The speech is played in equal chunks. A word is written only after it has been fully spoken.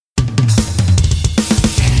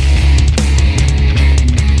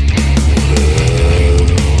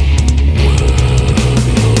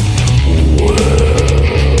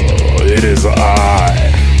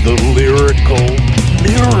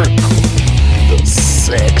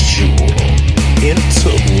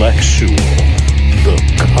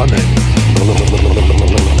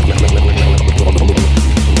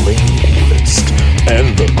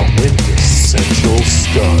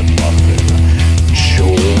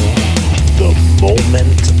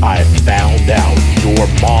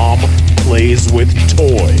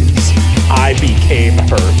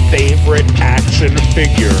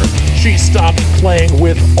figure, she stops playing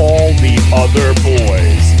with all the other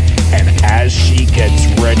boys. And as she gets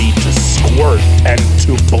ready to squirt and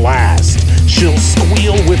to blast, she'll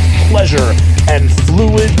squeal with pleasure and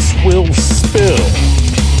fluids will spill.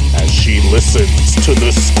 As she listens to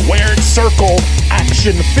the Squared Circle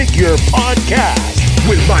Action Figure Podcast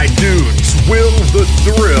with my dudes Will the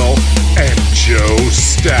Thrill and Joe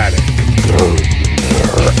Static.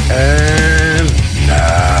 And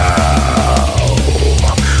now,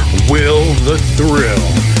 Will the Thrill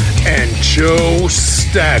and Joe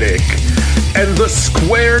Static and the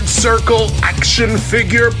Squared Circle Action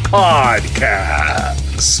Figure Podcast.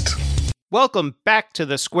 Welcome back to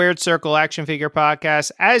the Squared Circle Action Figure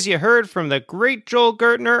Podcast. As you heard from the great Joel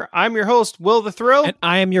Gertner, I'm your host, Will the Thrill. And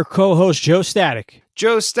I am your co-host, Joe Static.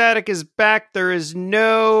 Joe Static is back. There is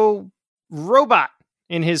no robot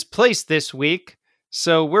in his place this week,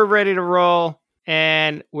 so we're ready to roll,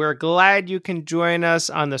 and we're glad you can join us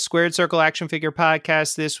on the Squared Circle Action Figure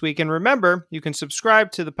Podcast this week. And remember, you can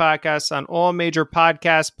subscribe to the podcast on all major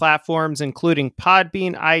podcast platforms, including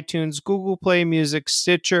Podbean, iTunes, Google Play Music,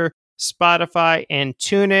 Stitcher, Spotify, and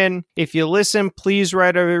TuneIn. If you listen, please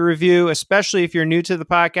write a review, especially if you're new to the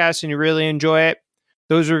podcast and you really enjoy it.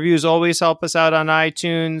 Those reviews always help us out on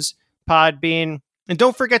iTunes, Podbean. And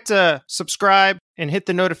don't forget to subscribe and hit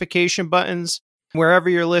the notification buttons wherever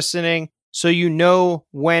you're listening so you know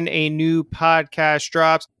when a new podcast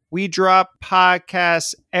drops. We drop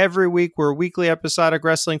podcasts every week. We're a weekly episodic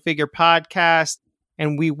wrestling figure podcast,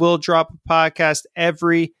 and we will drop a podcast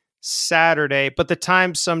every Saturday, but the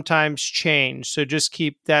times sometimes change, so just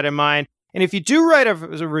keep that in mind. And if you do write a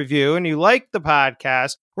review and you like the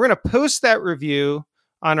podcast, we're going to post that review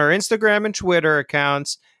on our Instagram and Twitter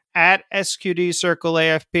accounts at SQD Circle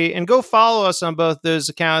AFP, and go follow us on both those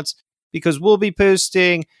accounts because we'll be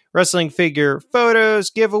posting wrestling figure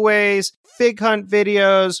photos, giveaways, fig hunt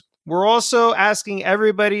videos. We're also asking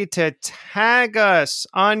everybody to tag us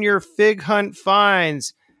on your fig hunt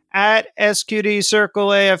finds at SQD Circle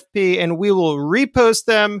AFP, and we will repost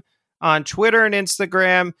them on Twitter and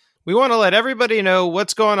Instagram. We want to let everybody know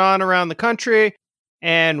what's going on around the country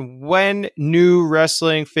and when new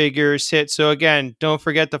wrestling figures hit. So again, don't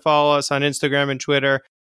forget to follow us on Instagram and Twitter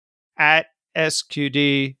at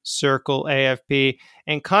SQD Circle AFP.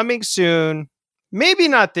 And coming soon, maybe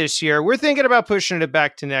not this year, we're thinking about pushing it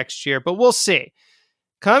back to next year, but we'll see.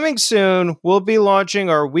 Coming soon, we'll be launching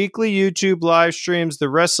our weekly YouTube live streams, the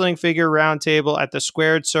Wrestling Figure Roundtable at the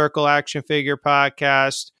Squared Circle Action Figure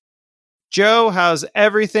Podcast. Joe, how's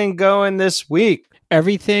everything going this week?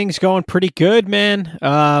 Everything's going pretty good, man.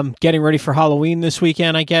 Getting ready for Halloween this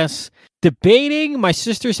weekend, I guess. Debating, my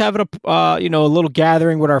sister's having a little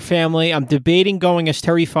gathering with our family. I'm debating going as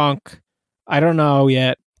Terry Funk. I don't know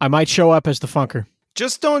yet. I might show up as the Funker.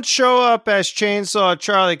 Just don't show up as Chainsaw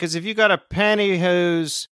Charlie, because if you got a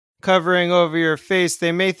pantyhose covering over your face,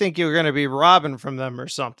 they may think you're going to be robbing from them or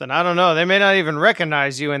something. I don't know. They may not even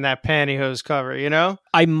recognize you in that pantyhose cover, you know?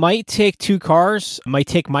 I might take two cars. I might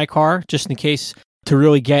take my car just in case to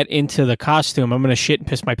really get into the costume. I'm going to shit and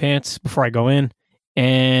piss my pants before I go in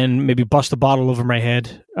and maybe bust a bottle over my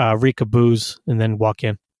head, reek of booze, and then walk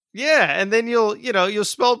in. Yeah, and then you'll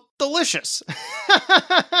smell delicious.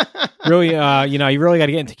 Really, you really got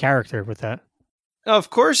to get into character with that. Of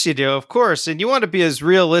course you do, of course. And you want to be as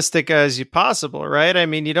realistic as you possible, right? I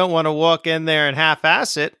mean, you don't want to walk in there and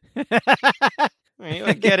half-ass it. You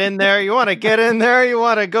want to get in there. You want to go in the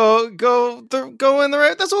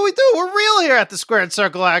right. That's what we do. We're real here at the Squared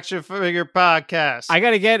Circle Action Figure Podcast. I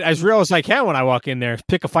got to get as real as I can when I walk in there.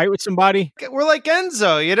 Pick a fight with somebody. We're like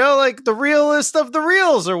Enzo, like the realest of the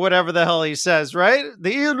reals or whatever the hell he says, right?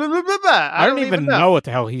 I don't even know what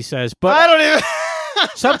the hell he says, but I don't even.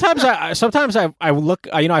 sometimes I look,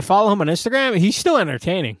 I follow him on Instagram. He's still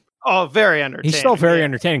entertaining. Oh, very entertaining. He's still very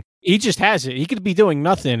entertaining. He just has it. He could be doing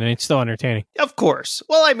nothing and it's still entertaining. Of course.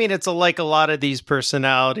 Well, I mean, it's like a lot of these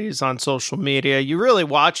personalities on social media. You really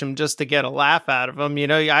watch them just to get a laugh out of them.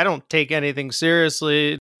 I don't take anything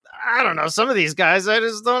seriously. I don't know. Some of these guys, I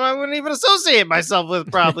wouldn't even associate myself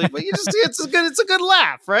with probably, but it's a good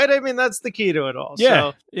laugh, right? I mean, that's the key to it all.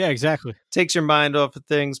 Yeah. So, yeah, exactly. Takes your mind off of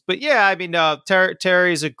things. But yeah, I mean,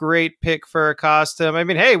 Terry's a great pick for a costume. I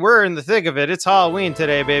mean, hey, we're in the thick of it. It's Halloween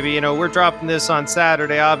today, baby. We're dropping this on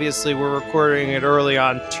Saturday. Obviously, we're recording it early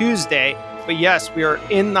on Tuesday. But yes, we are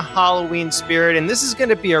in the Halloween spirit, and this is going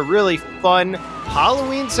to be a really fun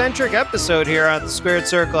Halloween-centric episode here on the Squared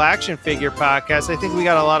Circle Action Figure Podcast. I think we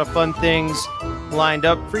got a lot of fun things lined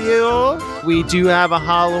up for you. We do have a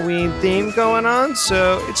Halloween theme going on,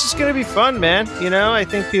 so it's just going to be fun, man. I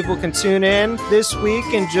think people can tune in this week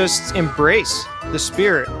and just embrace the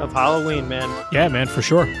spirit of Halloween, man. Yeah, man, for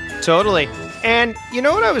sure. Totally. And you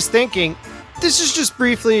know what I was thinking? This is just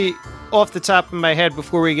briefly off the top of my head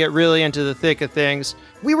before we get really into the thick of things.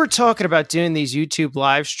 We were talking about doing these YouTube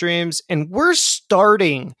live streams, and we're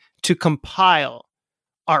starting to compile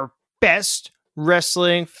our best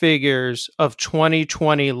wrestling figures of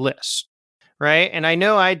 2020 list, right? And I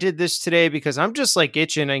know I did this today because I'm just like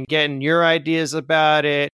itching and getting your ideas about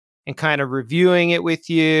it and kind of reviewing it with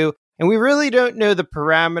you. And we really don't know the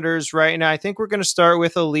parameters right now. I think we're going to start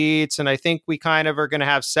with elites, and I think we kind of are going to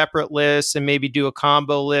have separate lists and maybe do a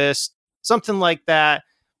combo list, something like that.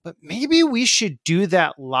 But maybe we should do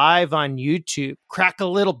that live on YouTube. Crack a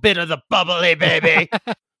little bit of the bubbly, baby.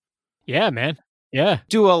 Yeah, man. Yeah.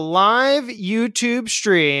 Do a live YouTube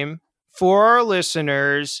stream for our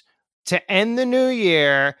listeners to end the new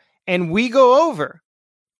year, and we go over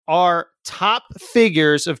our top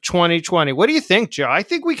figures of 2020. What do you think, Joe? I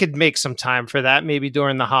think we could make some time for that, maybe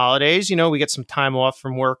during the holidays. You know, we get some time off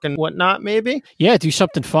from work and whatnot, maybe. Yeah, do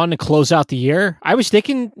something fun to close out the year. I was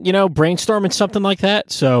thinking, brainstorming something like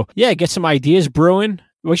that. So, yeah, get some ideas brewing.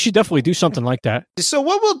 We should definitely do something like that. So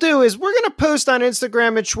what we'll do is we're going to post on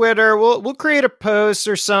Instagram and Twitter. We'll create a post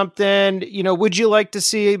or something. Would you like to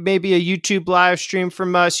see maybe a YouTube live stream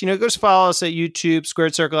from us? Go follow us at YouTube,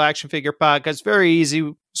 Squared Circle Action Figure Podcast. Very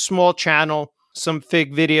easy, small channel, some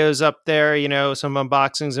fig videos up there, some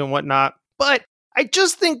unboxings and whatnot. But I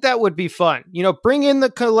just think that would be fun. Bring in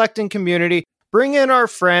the collecting community, bring in our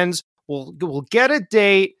friends. We'll get a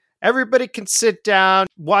date. Everybody can sit down,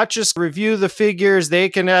 watch us review the figures. They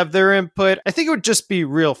can have their input. I think it would just be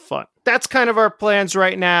real fun. That's kind of our plans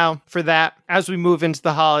right now for that as we move into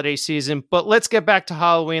the holiday season. But let's get back to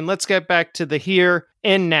Halloween. Let's get back to the here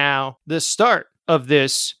and now, the start of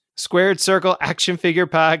this Squared Circle Action Figure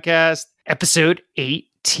Podcast, episode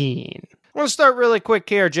 18. I want to start really quick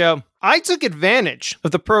here, Joe. I took advantage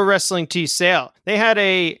of the Pro Wrestling Tee sale. They had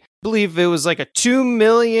I believe it was like a 2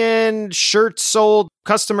 million shirts sold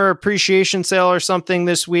customer appreciation sale or something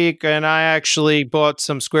this week. And I actually bought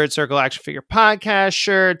some Squared Circle Action Figure Podcast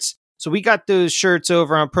shirts. So we got those shirts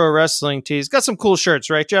over on Pro Wrestling Tees. Got some cool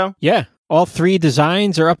shirts, right, Joe? Yeah. All 3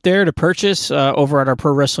 designs are up there to purchase over at our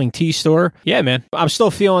Pro Wrestling Tee store. Yeah, man. I'm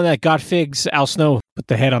still feeling that Got Figs Al Snow with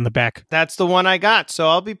the head on the back. That's the one I got. So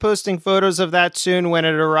I'll be posting photos of that soon when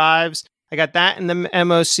it arrives. I got that in the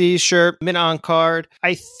MOC shirt, mint on card.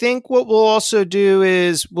 I think what we'll also do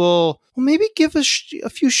is we'll maybe give a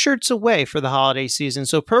few shirts away for the holiday season.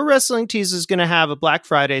 So Pro Wrestling Tees is going to have a Black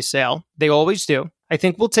Friday sale. They always do. I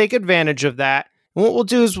think we'll take advantage of that. And what we'll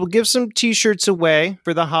do is we'll give some t-shirts away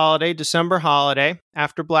for the holiday, December holiday,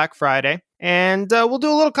 after Black Friday. And we'll do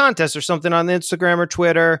a little contest or something on the Instagram or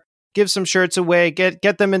Twitter. Give some shirts away,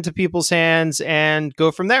 get them into people's hands, and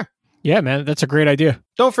go from there. Yeah, man, that's a great idea.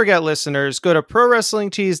 Don't forget, listeners, go to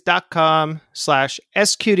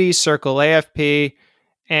prowrestlingtees.com/SQDCircleAFP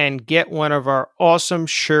and get one of our awesome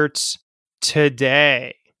shirts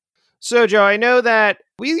today. So, Joe, I know that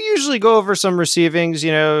we usually go over some receivings,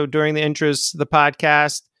 during the intros to the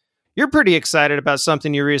podcast. You're pretty excited about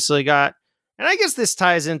something you recently got. And I guess this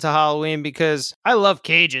ties into Halloween because I love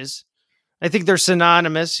cages. I think they're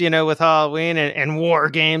synonymous, with Halloween and war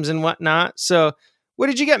games and whatnot. So what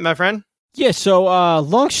did you get, my friend? Yeah, so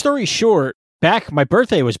long story short, my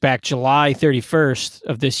birthday was back July 31st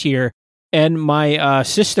of this year, and my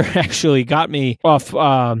sister actually got me off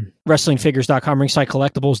WrestlingFigures.com Ringside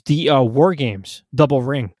Collectibles the War Games double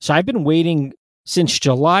ring. So I've been waiting since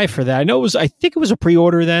July for that. I think it was a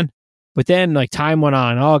pre-order then, but then time went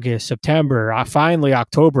on, August, September, finally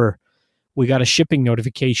October, we got a shipping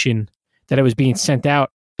notification that it was being sent out.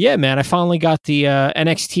 Yeah, man, I finally got the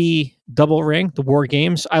NXT double ring, the War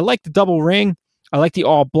Games. I like the double ring. I like the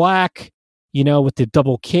all black, with the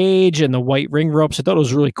double cage and the white ring ropes. I thought it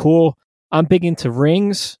was really cool. I'm big into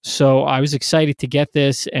rings, so I was excited to get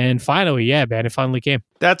this. And finally, yeah, man, it finally came.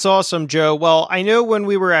 That's awesome, Joe. Well, I know when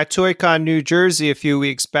we were at ToyCon New Jersey a few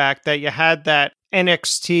weeks back that you had that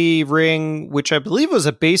NXT ring, which I believe was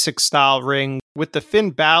a basic style ring with the Finn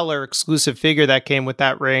Balor exclusive figure that came with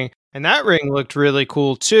that ring. And that ring looked really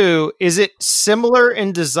cool too. Is it similar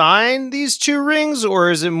in design, these two rings,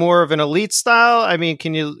 or is it more of an elite style? I mean,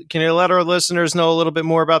 can you let our listeners know a little bit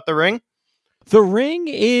more about the ring? The ring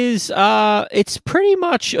is it's pretty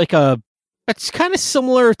much it's kind of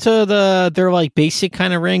similar to their basic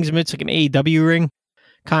kind of rings. I mean, it's like an AEW ring,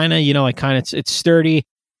 kind of, it's sturdy.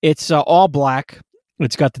 It's all black.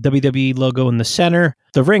 It's got the WWE logo in the center.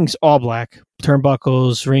 The ring's all black,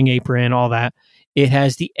 turnbuckles, ring apron, all that. It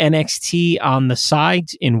has the NXT on the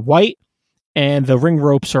sides in white, and the ring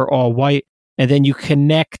ropes are all white. And then you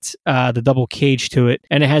connect the double cage to it,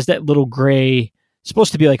 and it has that little gray It's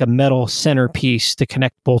supposed to be like a metal centerpiece to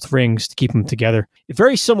connect both rings to keep them together.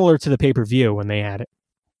 Very similar to the pay-per-view when they had it.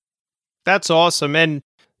 That's awesome. And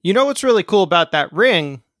you know what's really cool about that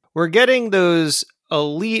ring? We're getting those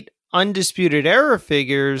elite Undisputed Era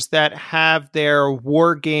figures that have their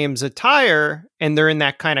War Games attire, and they're in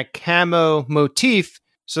that kind of camo motif.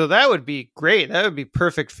 So that would be great. That would be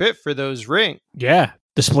perfect fit for those rings. Yeah,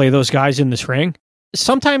 display those guys in this ring.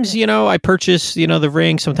 Sometimes, I purchase, the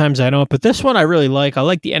ring. Sometimes I don't. But this one I really like. I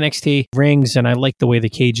like the NXT rings, and I like the way the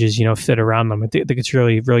cages, fit around them. I think it's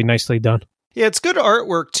really, really nicely done. Yeah, it's good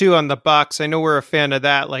artwork, too, on the box. I know we're a fan of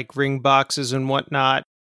that, like ring boxes and whatnot.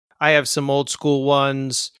 I have some old school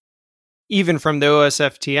ones, even from the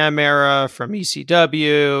OSFTM era, from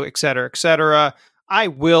ECW, et cetera, et cetera. I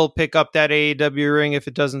will pick up that AEW ring if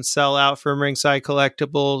it doesn't sell out from Ringside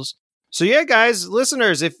Collectibles. So yeah, guys,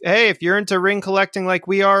 listeners, if you're into ring collecting like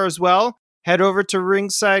we are as well, head over to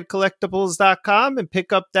ringsidecollectibles.com and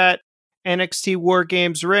pick up that NXT War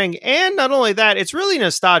Games ring. And not only that, it's really a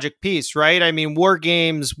nostalgic piece, right? I mean, War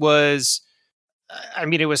Games it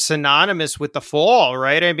was synonymous with the fall,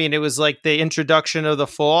 right? I mean, it was like the introduction of the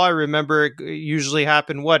fall. I remember it usually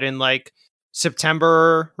happened, in like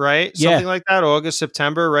September, right? Yeah. Something like that. August,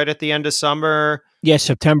 September, right at the end of summer. Yeah,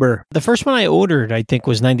 September. The first one I ordered, I think,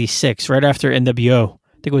 was 96, right after NWO.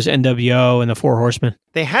 I think it was NWO and the Four Horsemen.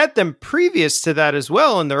 They had them previous to that as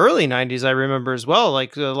well in the early 90s, I remember as well,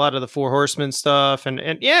 like a lot of the Four Horsemen stuff. And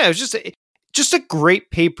yeah, it was just a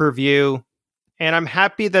great pay-per-view. And I'm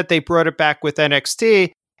happy that they brought it back with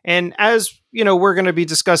NXT. And as, we're going to be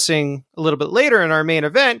discussing a little bit later in our main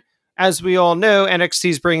event, as we all know,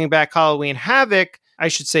 NXT is bringing back Halloween Havoc. I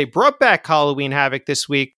should say brought back Halloween Havoc this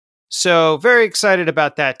week. So very excited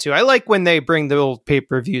about that too. I like when they bring the old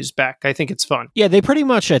pay-per-views back. I think it's fun. Yeah, they pretty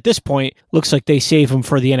much at this point looks like they save them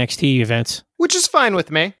for the NXT events. Which is fine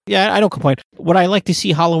with me. Yeah, I don't complain. Would I like to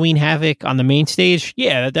see Halloween Havoc on the main stage?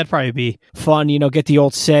 Yeah, that'd probably be fun. Get the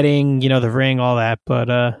old setting, the ring, all that. But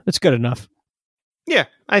it's good enough. Yeah,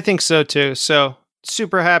 I think so too. So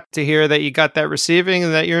super happy to hear that you got that receiving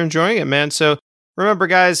and that you're enjoying it, man. So remember,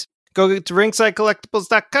 guys, go to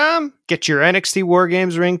ringsidecollectibles.com. Get your NXT War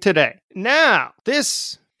Games ring today. Now,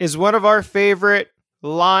 this is one of our favorite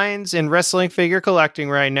lines in wrestling figure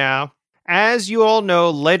collecting right now. As you all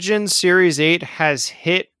know, Legends Series 8 has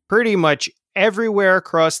hit pretty much everywhere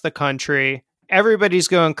across the country. Everybody's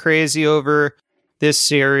going crazy over this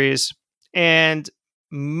series. And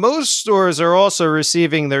most stores are also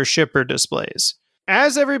receiving their shipper displays.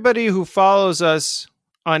 As everybody who follows us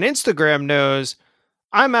on Instagram knows,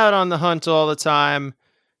 I'm out on the hunt all the time.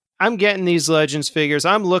 I'm getting these Legends figures.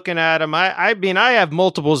 I'm looking at them. I have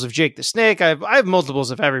multiples of Jake the Snake. I have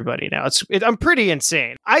multiples of everybody now. I'm pretty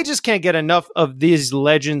insane. I just can't get enough of these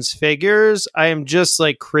Legends figures. I am just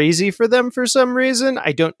like crazy for them for some reason.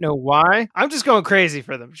 I don't know why. I'm just going crazy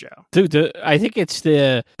for them, Joe. Dude, I think it's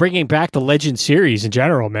the bringing back the Legend series in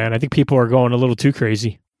general, man. I think people are going a little too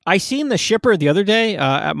crazy. I seen the shipper the other day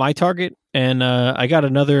at my Target, and I got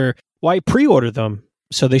another. Well, I pre-ordered them,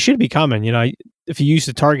 so they should be coming. If you use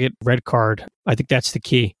the Target red card, I think that's the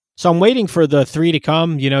key. So I'm waiting for the 3 to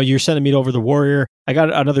come. You're sending me over the Warrior. I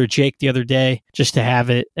got another Jake the other day just to have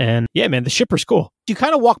it. And yeah, man, the shipper's cool. You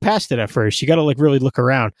kind of walk past it at first. You got to really look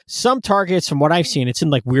around. Some Targets, from what I've seen, it's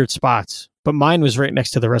in weird spots. But mine was right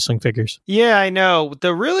next to the wrestling figures. Yeah, I know.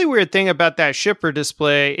 The really weird thing about that shipper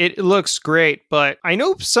display, it looks great, but I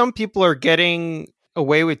know some people are getting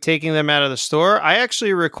away with taking them out of the store. I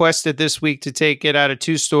actually requested this week to take it out of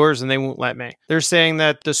 2 stores and they won't let me. They're saying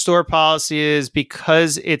that the store policy is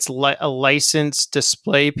because it's a licensed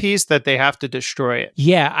display piece that they have to destroy it.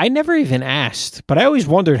 Yeah, I never even asked, but I always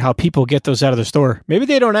wondered how people get those out of the store. Maybe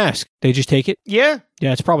they don't ask. They just take it? Yeah.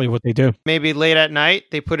 Yeah, it's probably what they do. Maybe late at night,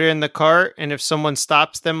 they put it in the cart, and if someone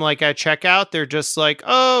stops them at checkout, they're just like,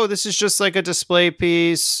 oh, this is just like a display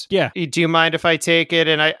piece. Yeah. Do you mind if I take it?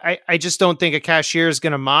 And I just don't think a cashier is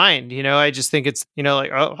going to mind. I just think it's,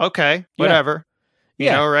 oh, okay, whatever.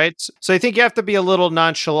 Yeah. Right? So I think you have to be a little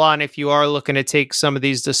nonchalant if you are looking to take some of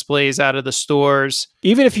these displays out of the stores.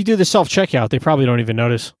 Even if you do the self-checkout, they probably don't even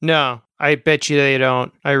notice. No, I bet you they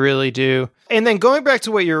don't. I really do. And then going back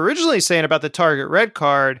to what you were originally saying about the Target Red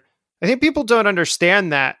Card, I think people don't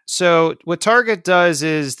understand that. So what Target does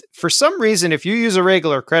is, for some reason, if you use a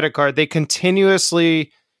regular credit card, they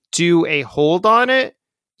continuously do a hold on it.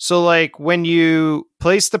 So when you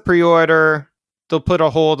place the pre-order, they'll put a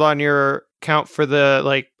hold on your account for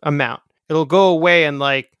the amount. It'll go away in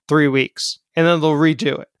 3 weeks, and then they'll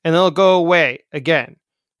redo it. And then it'll go away again.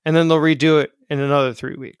 And then they'll redo it in another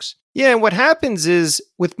 3 weeks. Yeah, and what happens is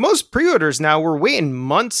with most pre-orders now, we're waiting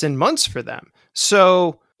months and months for them.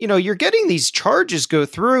 So you're getting these charges go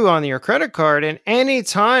through on your credit card, and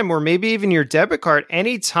anytime, or maybe even your debit card,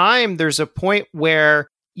 anytime there's a point where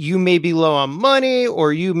you may be low on money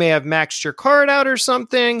or you may have maxed your card out or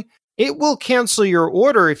something, it will cancel your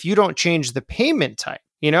order if you don't change the payment type,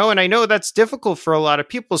 and I know that's difficult for a lot of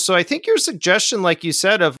people. So I think your suggestion, like you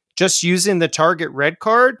said, of just using the Target Red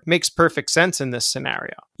Card makes perfect sense in this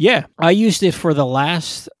scenario. Yeah, I used it for the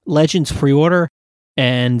last Legends pre-order,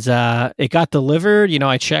 and it got delivered.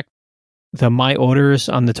 I checked the My Orders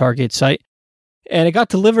on the Target site, and it got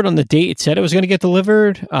delivered on the date it said it was going to get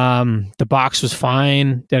delivered. The box was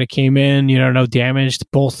fine that it came in, no damage.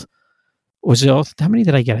 Both, how many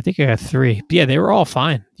did I get? I think I got 3. But yeah, they were all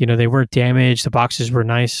fine. They weren't damaged. The boxes were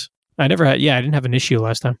nice. I didn't have an issue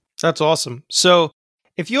last time. That's awesome. So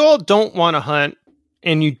if you all don't want to hunt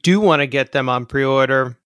and you do want to get them on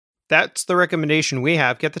pre-order, that's the recommendation we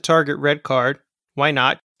have. Get the Target Red Card. Why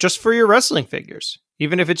not? Just for your wrestling figures.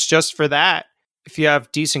 Even if it's just for that, if you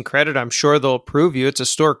have decent credit, I'm sure they'll approve you. It's a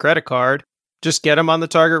store credit card. Just get them on the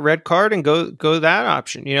Target Red Card and go that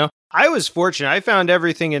option. I was fortunate. I found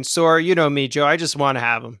everything in store. You know me, Joe. I just want to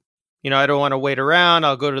have them. I don't want to wait around.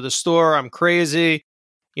 I'll go to the store. I'm crazy.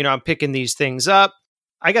 I'm picking these things up.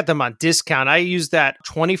 I got them on discount. I used that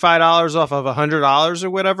 $25 off of $100 or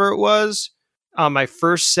whatever it was on my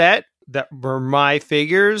first set that were my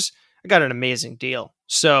figures. I got an amazing deal.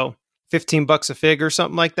 So $15 a fig or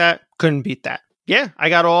something like that. Couldn't beat that. Yeah, I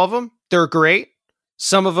got all of them. They're great.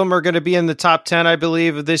 Some of them are going to be in the top 10, I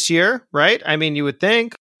believe, of this year, right? I mean, you would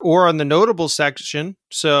think, or on the notable section.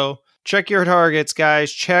 So check your targets,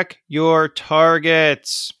 guys. Check your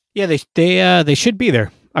targets. Yeah, they should be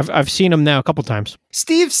there. I've seen them now a couple times.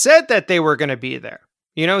 Steve said that they were going to be there.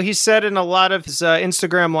 He said in a lot of his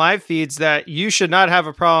Instagram live feeds that you should not have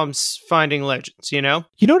a problem finding Legends, You know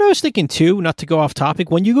what I was thinking too, not to go off topic,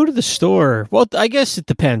 when you go to the store, well, I guess it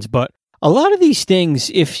depends, but a lot of these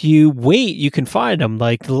things, if you wait, you can find them,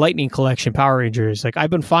 like the Lightning Collection Power Rangers. Like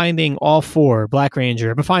I've been finding all 4, Black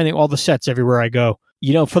Ranger. I've been finding all the sets everywhere I go.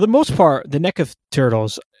 For the most part, the NECA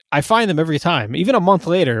Turtles, I find them every time, even a month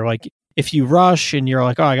later. Like if you rush and you're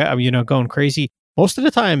like, oh, I'm going crazy, most of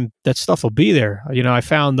the time that stuff will be there. I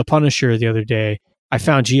found the Punisher the other day. I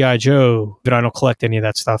found G.I. Joe, but I don't collect any of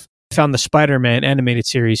that stuff. I found the Spider-Man animated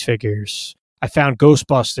series figures. I found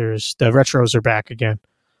Ghostbusters. The retros are back again.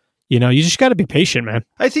 You just got to be patient, man.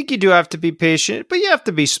 I think you do have to be patient, but you have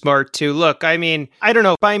to be smart too. Look, I mean, I don't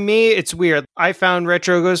know. By me, it's weird. I found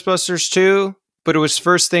retro Ghostbusters too, but it was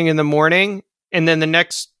first thing in the morning. And then the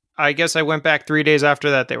next, I guess I went back 3 days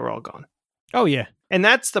after that, they were all gone. Oh, yeah. And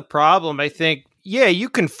that's the problem, I think. Yeah, you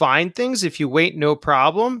can find things if you wait, no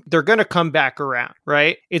problem. They're going to come back around,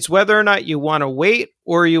 right? It's whether or not you want to wait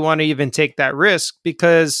or you want to even take that risk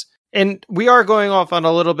because, and we are going off on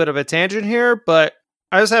a little bit of a tangent here, but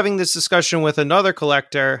I was having this discussion with another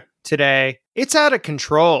collector today. It's out of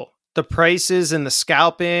control. The prices and the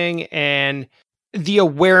scalping and the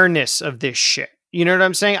awareness of this shit. You know what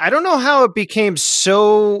I'm saying? I don't know how it became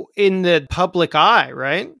so in the public eye,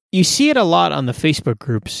 right? You see it a lot on the Facebook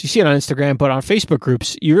groups. You see it on Instagram, but on Facebook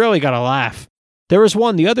groups, you really got to laugh. There was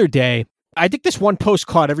one the other day. I think this one post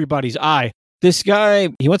caught everybody's eye. This guy,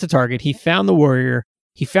 he went to Target. He found the Warrior.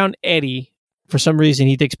 He found Eddie. For some reason,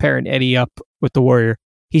 he thinks pairing Eddie up with the Warrior.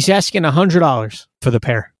 He's asking $100 for the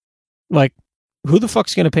pair. Like, who the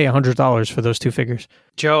fuck's going to pay $100 for those 2 figures?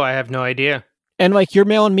 Joe, I have no idea. And like, you're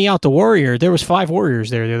mailing me out the Warrior. There was 5 Warriors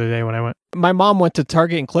there the other day when I went. My mom went to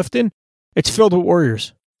Target in Clifton. It's filled with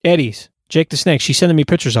Warriors. Eddies. Jake the Snake. She's sending me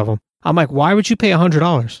pictures of them. I'm like, why would you pay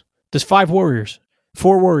 $100? There's 5 Warriors.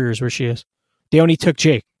 4 Warriors where she is. They only took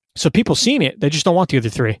Jake. So people seen it. They just don't want the other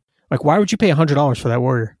 3. Like, why would you pay $100 for that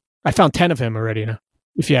Warrior? I found 10 of him already now,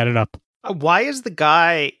 if you add it up. Why is the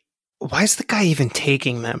guy even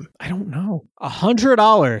taking them? I don't know.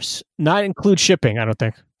 $100, not include shipping, I don't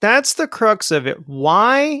think. That's the crux of it.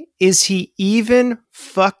 Why is he even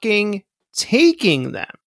fucking taking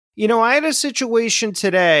them? I had a situation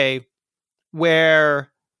today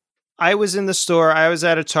where I was in the store, I was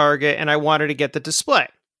at a Target, and I wanted to get the display.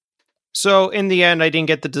 So in the end, I didn't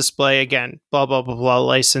get the display again. Blah, blah, blah, blah,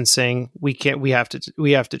 licensing. We have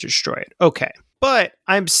to destroy it. Okay. But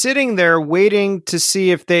I'm sitting there waiting to see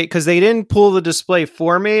if because they didn't pull the display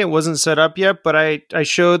for me. It wasn't set up yet, but I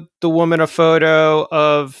showed the woman a photo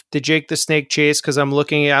of the Jake the Snake chase because I'm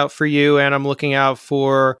looking out for you and I'm looking out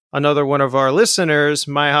for another one of our listeners.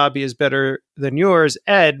 My hobby is better than yours.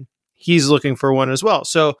 Ed, he's looking for one as well.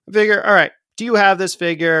 So I figure, all right, do you have this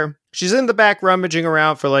figure? She's in the back rummaging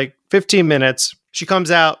around for like 15 minutes. She comes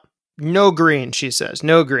out, no green, she says.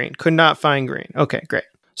 No green. Could not find green. Okay, great.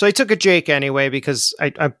 So I took a Jake anyway because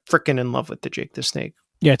I'm freaking in love with the Jake the Snake.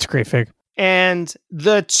 Yeah, it's a great fig. And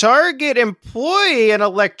the Target employee in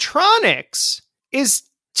electronics is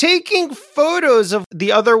taking photos of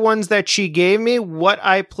the other ones that she gave me, what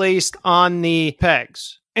I placed on the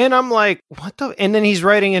pegs. And I'm like, what the? And then he's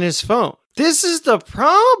writing in his phone. This is the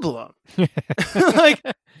problem. Like,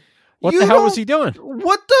 what the hell was he doing?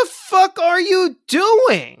 What the fuck are you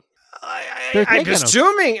doing? I'm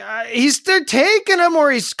assuming they're taking him, or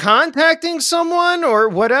he's contacting someone or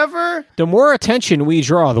whatever. The more attention we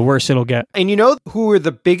draw, the worse it'll get. And you know who are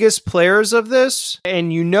the biggest players of this?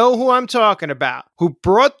 And you know who I'm talking about, who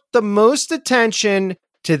brought the most attention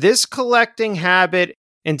to this collecting habit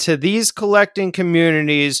and to these collecting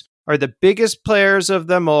communities are the biggest players of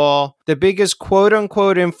them all, the biggest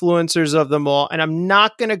quote-unquote influencers of them all. And I'm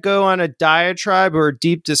not going to go on a diatribe or a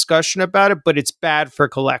deep discussion about it, but it's bad for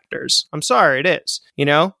collectors. I'm sorry, it is. You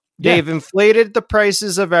know, they've inflated the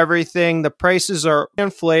prices of everything. The prices are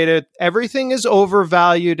inflated. Everything is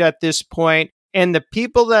overvalued at this point. And the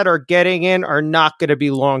people that are getting in are not going to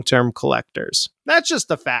be long-term collectors. That's just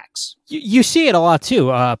the facts. You see it a lot,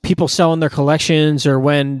 too. People selling their collections, or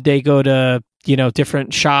when they go to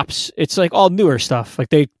different shops, it's like all newer stuff. Like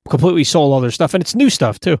they completely sold all their stuff, and it's new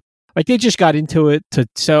stuff too. Like they just got into it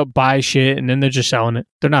to buy shit, and then they're just selling it.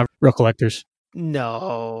 They're not real collectors.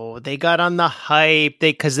 No, they got on the hype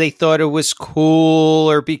because they thought it was cool,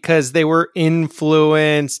 or because they were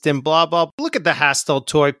influenced and blah, blah. Look at the Hastel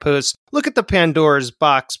toy posts. Look at the Pandora's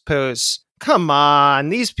box posts. Come on.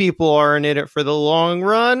 These people aren't in it for the long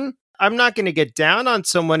run. I'm not going to get down on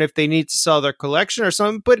someone if they need to sell their collection or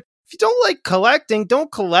something, but if you don't like collecting,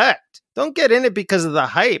 don't collect. Don't get in it because of the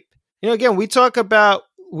hype. You know, again,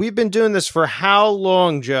 we've been doing this for how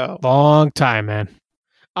long, Joe? Long time, man.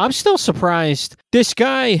 I'm still surprised. This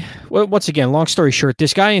guy, once again, long story short,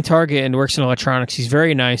 this guy in Target and works in electronics, he's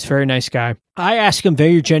very nice guy. I asked him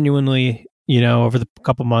very genuinely, over the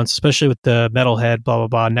couple months, especially with the metalhead, blah, blah,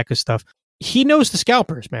 blah, NECA stuff. He knows the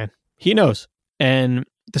scalpers, man. He knows. And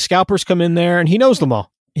the scalpers come in there and he knows them all.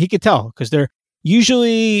 He could tell because they're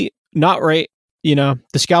usually not right. The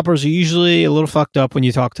scalpers are usually a little fucked up when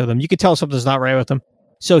you talk to them. You can tell something's not right with them.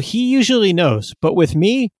 So he usually knows. But with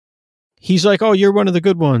me, he's like, oh, you're one of the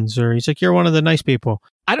good ones. Or he's like, you're one of the nice people.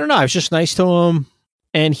 I don't know. I was just nice to him.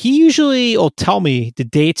 And he usually will tell me the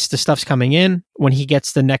dates the stuff's coming in when he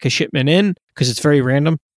gets the NECA shipment in, because it's very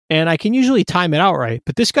random. And I can usually time it out right.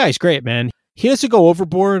 But this guy's great, man. He doesn't go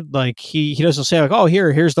overboard. Like he doesn't say like, oh,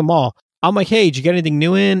 here's them all. I'm like, hey, did you get anything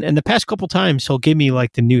new in? And the past couple times, he'll give me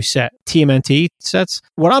like the new set, TMNT sets.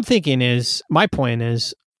 What I'm thinking is, my point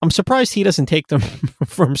is, I'm surprised he doesn't take them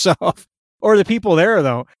for himself. Or the people there,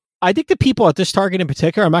 though. I think the people at this Target in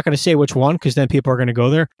particular, I'm not going to say which one, because then people are going to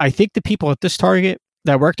go there. I think the people at this Target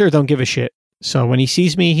that work there don't give a shit. So when he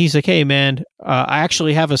sees me, he's like, hey, man, I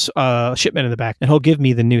actually have a shipment in the back. And he'll give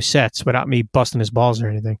me the new sets without me busting his balls or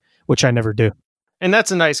anything, which I never do. And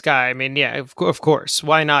that's a nice guy. I mean, yeah, of course.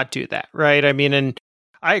 Why not do that, right? I mean, and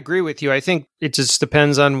I agree with you. I think it just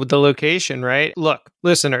depends on the location, right? Look,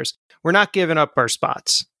 listeners, we're not giving up our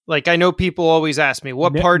spots. Like, I know people always ask me,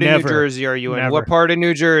 what part of New Jersey are you in? What part of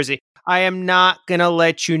New Jersey? I am not going to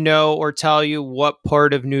let you know or tell you what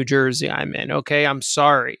part of New Jersey I'm in, okay? I'm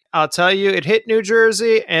sorry. I'll tell you, it hit New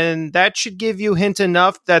Jersey, and that should give you hint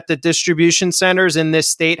enough that the distribution centers in this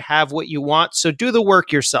state have what you want, so do the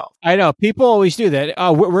work yourself. I know. People always do that.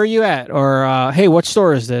 Where are you at? Or, hey, what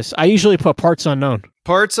store is this? I usually put parts unknown.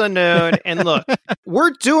 Parts unknown. And look, we're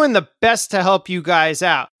doing the best to help you guys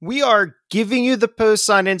out. We are giving you the posts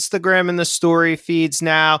on Instagram and the story feeds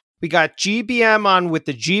now. We got GBM on with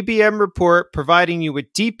the GBM report, providing you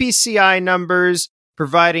with DPCI numbers,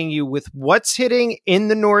 providing you with what's hitting in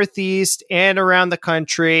the Northeast and around the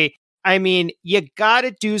country. I mean, you got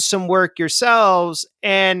to do some work yourselves.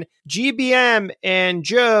 And GBM and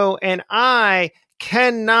Joe and I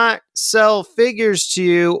cannot sell figures to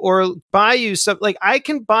you or buy you stuff. Like, I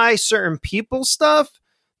can buy certain people stuff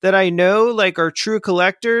that I know, like, are true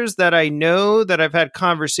collectors that I know that I've had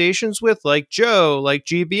conversations with, like Joe, like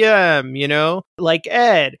GBM, like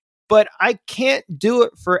Ed. But I can't do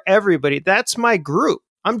it for everybody. That's my group.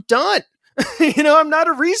 I'm done. I'm not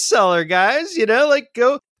a reseller, guys.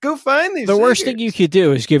 Go find these. The worst thing you could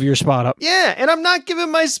do is give your spot up. Yeah, and I'm not giving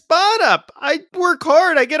my spot up. I work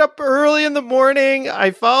hard. I get up early in the morning. I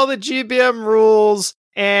follow the GBM rules.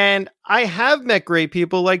 And I have met great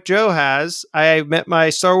people like Joe has. I met my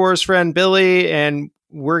Star Wars friend Billy, and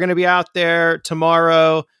we're going to be out there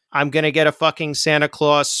tomorrow. I'm going to get a fucking Santa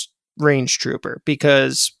Claus range trooper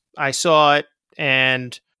because I saw it,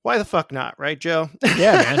 and why the fuck not, right, Joe?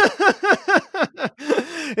 Yeah, man.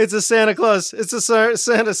 It's a Santa Claus. It's a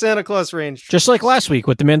Santa Claus range. Just like last week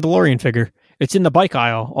with the Mandalorian figure. It's in the bike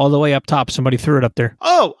aisle, all the way up top. Somebody threw it up there.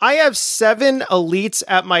 Oh, I have 7 elites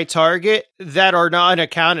at my Target that are not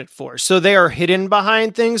accounted for. So they are hidden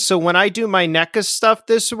behind things. So when I do my NECA stuff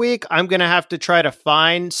this week, I'm going to have to try to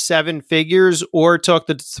find 7 figures or talk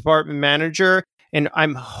to the department manager. And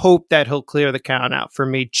I'm hope that he'll clear the count out for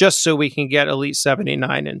me just so we can get Elite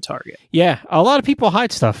 79 in Target. Yeah, a lot of people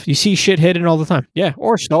hide stuff. You see shit hidden all the time. Yeah,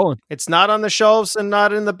 or stolen. It's not on the shelves and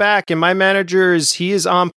not in the back. And my manager he is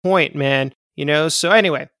on point, man. So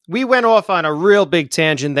anyway, we went off on a real big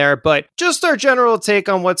tangent there, but just our general take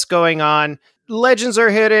on what's going on. Legends are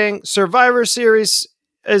hitting. Survivor Series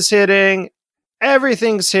is hitting.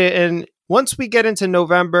 Everything's hitting. Once we get into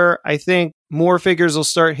November, I think more figures will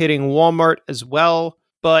start hitting Walmart as well,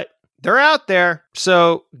 but they're out there,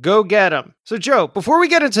 so go get them. So Joe, before we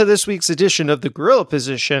get into this week's edition of the Gorilla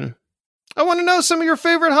Position, I want to know some of your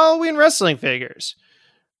favorite Halloween wrestling figures.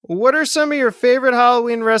 What are some of your favorite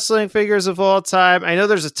Halloween wrestling figures of all time? I know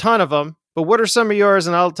there's a ton of them, but what are some of yours?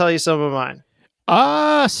 And I'll tell you some of mine.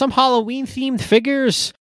 Some Halloween themed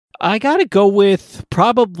figures. I gotta go with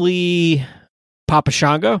probably Papa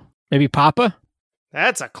Shango. Maybe Papa.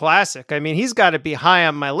 That's a classic. I mean, he's got to be high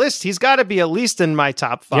on my list. He's got to be at least in my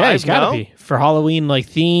top 5. Yeah, he's got to be. For Halloween, like,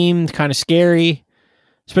 themed, kind of scary,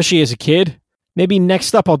 especially as a kid. Maybe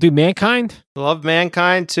next up I'll do Mankind. Love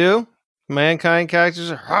Mankind, too. Mankind characters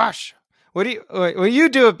are harsh. You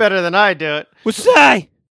do it better than I do it. What's that?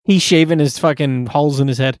 He's shaving his fucking holes in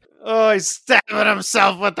his head. Oh, he's stabbing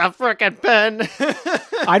himself with a frickin' pen.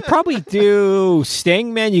 I'd probably do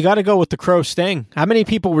Sting, man. You got to go with the Crow Sting. How many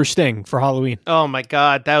people were Sting for Halloween? Oh my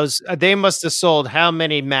God, they must have sold how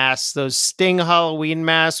many masks? Those Sting Halloween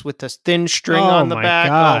masks with the thin string on the back.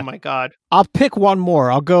 God. Oh my God. I'll pick one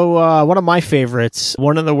more. I'll go one of my favorites,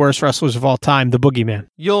 one of the worst wrestlers of all time, the Boogeyman.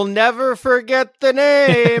 You'll never forget the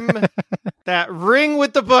name. That ring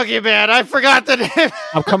with the Boogeyman. I forgot the name.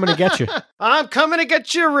 I'm coming to get you. I'm coming to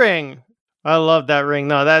get your ring. I love that ring.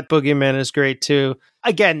 No, that Boogeyman is great too.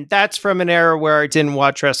 Again, that's from an era where I didn't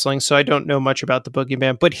watch wrestling, so I don't know much about the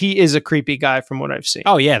Boogeyman, but he is a creepy guy from what I've seen.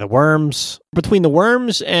 Oh yeah, the worms. Between the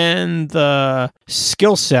worms and the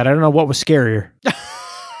skill set, I don't know what was scarier.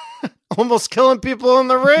 Almost killing people in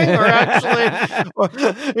the ring, or actually,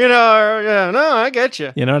 no, I get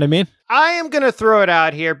you. You know what I mean? I am going to throw it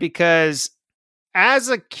out here because as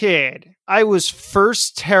a kid, I was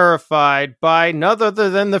first terrified by none other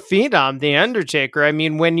than the Phenom, The Undertaker. I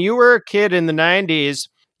mean, when you were a kid in the 90s,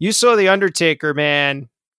 you saw The Undertaker, man.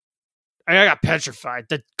 I got petrified.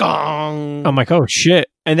 The gong. I'm like, oh, shit.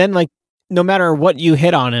 And then, like, no matter what you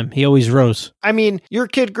hit on him, he always rose. I mean, you're a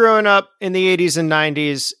kid growing up in the 80s and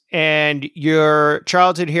 90s, and your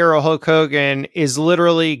childhood hero, Hulk Hogan, is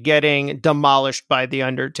literally getting demolished by The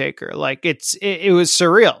Undertaker. Like, it was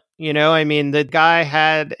surreal. I mean, the guy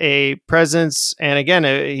had a presence, and again,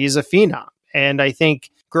 he's a phenom. And I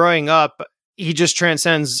think growing up, he just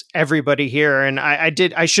transcends everybody here. And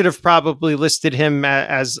I should have probably listed him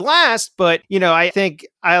as last, but I think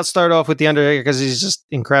I'll start off with The Undertaker because he's just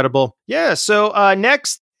incredible. Yeah. So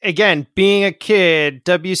next, again, being a kid,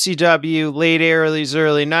 WCW, late 80s,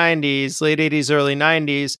 early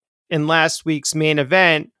 90s, in last week's main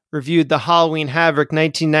event, reviewed the Halloween Havoc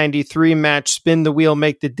 1993 match, Spin the Wheel,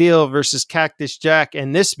 Make the Deal versus Cactus Jack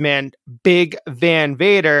and this man, Big Van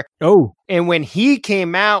Vader. Oh. And when he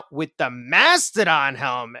came out with the Mastodon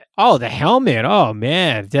helmet. Oh, the helmet. Oh,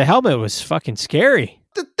 man. The helmet was fucking scary.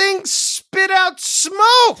 The thing spit out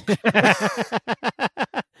smoke. You didn't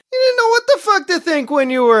know what the fuck to think when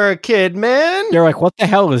you were a kid, man. You're like, what the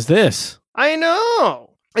hell is this? I know.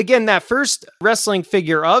 Again, that first wrestling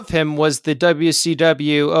figure of him was the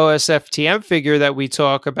WCW OSFTM figure that we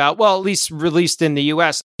talk about. Well, at least released in the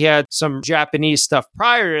US. He had some Japanese stuff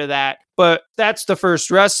prior to that, but that's the first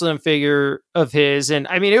wrestling figure of his. And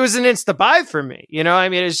I mean, it was an insta buy for me. I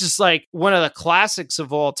mean, it's just like one of the classics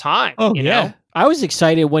of all time. Oh, you yeah. know? I was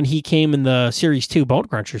excited when he came in the Series 2 Bone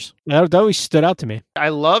Crunchers. That always stood out to me. I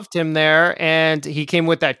loved him there, and he came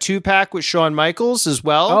with that 2-pack with Shawn Michaels as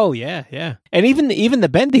well. Oh, yeah, yeah. And even the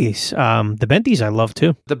Bendies. The Bendies I love,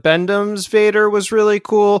 too. The Bendham's Vader was really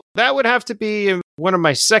cool. That would have to be one of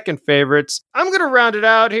my second favorites. I'm going to round it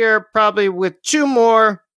out here probably with 2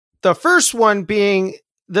 more. The first one being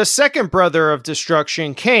the second brother of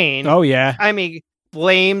Destruction, Kane. Oh, yeah. I mean,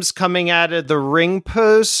 flames coming out of the ring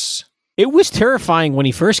posts. It was terrifying when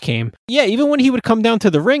he first came. Yeah, even when he would come down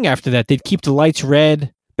to the ring after that, they'd keep the lights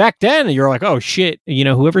red. Back then, you're like, oh, shit.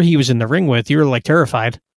 Whoever he was in the ring with, you were like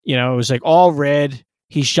terrified. It was like all red.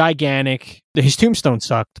 He's gigantic. His tombstone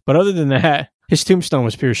sucked. But other than that, His tombstone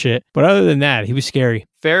was pure shit. But other than that, he was scary.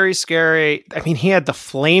 Very scary. I mean, he had the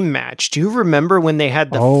flame match. Do you remember when they had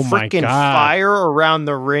the freaking fire around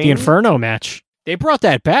the ring? The Inferno match. They brought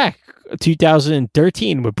that back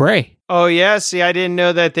 2013 with Bray. Oh, yeah. See, I didn't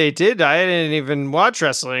know that they did. I didn't even watch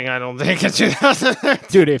wrestling, I don't think, in 2013.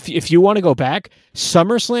 Dude, if you want to go back,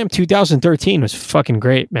 SummerSlam 2013 was fucking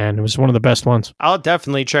great, man. It was one of the best ones. I'll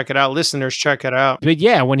definitely check it out. Listeners, check it out. But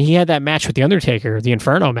yeah, when he had that match with The Undertaker, the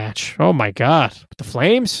Inferno match. Oh, my God. With the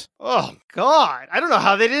flames? Oh, God. I don't know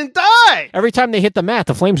how they didn't die. Every time they hit the mat,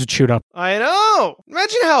 the flames would shoot up. I know.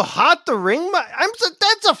 Imagine how hot the ring...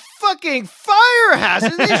 That's a fucking fire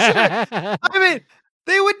hazard. They should I mean...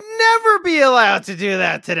 They would never be allowed to do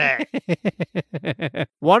that today.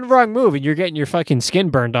 One wrong move and you're getting your fucking skin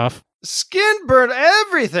burned off. Skin burned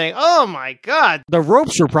everything. Oh my God. The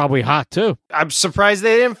ropes were probably hot too. I'm surprised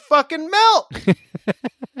they didn't fucking melt.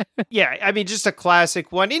 Yeah, I mean, just a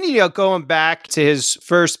classic one. And, going back to his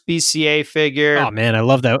first BCA figure. Oh, man, I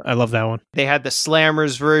love that. I love that one. They had the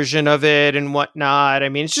Slammers version of it and whatnot. I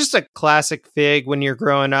mean, it's just a classic fig when you're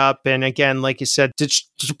growing up. And again, like you said,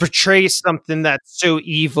 to portray something that's so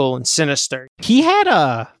evil and sinister. He had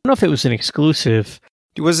I don't know if it was an exclusive.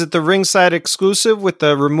 Was it the ringside exclusive with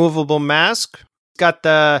the removable mask? Got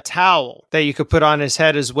the towel that you could put on his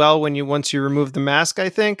head as well once you remove the mask, I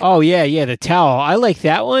think. Oh, yeah, the towel. I like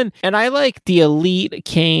that one. And I like the Elite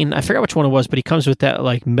Kane. I forgot which one it was, but he comes with that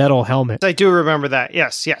like metal helmet. I do remember that.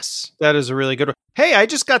 Yes. That is a really good one. Hey, I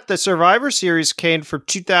just got the Survivor Series Kane for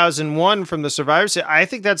 2001 from the Survivor Series. I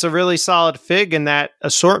think that's a really solid fig in that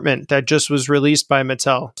assortment that just was released by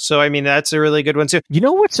Mattel. So, I mean, that's a really good one too. You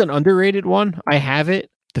know what's an underrated one? I have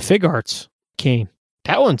it. The Fig Arts Kane.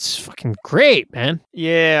 That one's fucking great, man.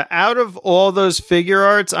 Yeah, out of all those figure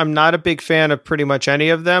arts, I'm not a big fan of pretty much any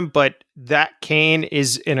of them, but that Kane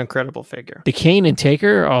is an incredible figure. The Kane and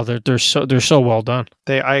Taker, they're so well done.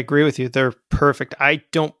 I agree with you. They're perfect. I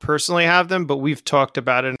don't personally have them, but we've talked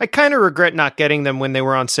about it. I kind of regret not getting them when they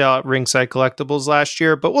were on sale at Ringside Collectibles last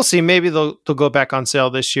year, but we'll see. Maybe they'll go back on sale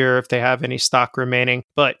this year if they have any stock remaining.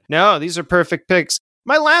 But no, these are perfect picks.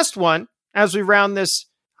 My last one, as we round this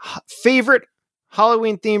favorite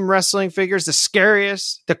Halloween-themed wrestling figures, the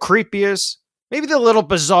scariest, the creepiest, maybe the little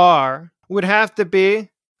bizarre, would have to be,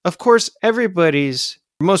 of course, everybody's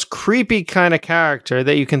most creepy kind of character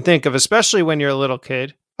that you can think of, especially when you're a little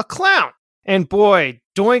kid, a clown. And boy,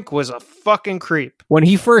 Doink was a fucking creep. When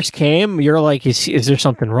he first came, you're like, is there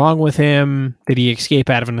something wrong with him? Did he escape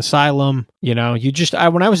out of an asylum? When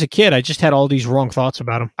I was a kid, I just had all these wrong thoughts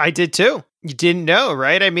about him. I did too. You didn't know,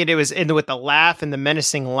 right? I mean, it was with the laugh and the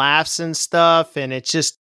menacing laughs and stuff. And it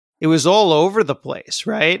was all over the place,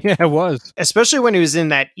 right? Yeah, it was. Especially when he was in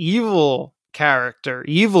that evil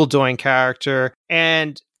Doink character.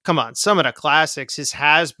 And come on, some of the classics. His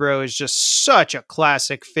Hasbro is just such a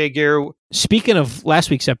classic figure. Speaking of last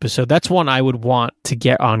week's episode, that's one I would want to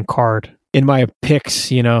get on card. In my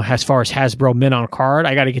picks, as far as Hasbro Mint on card,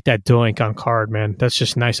 I got to get that Doink on card, man. That's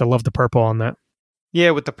just nice. I love the purple on that.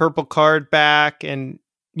 Yeah, with the purple card back. And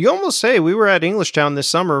you almost say we were at Englishtown this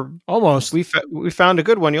summer. Almost. We found a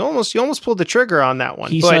good one. You almost pulled the trigger on that one.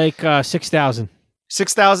 He's like $6,000.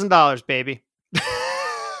 $6,000, baby.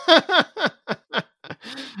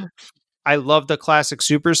 I love the classic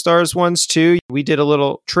Superstars ones too. We did a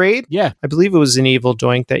little trade. Yeah. I believe it was an Evil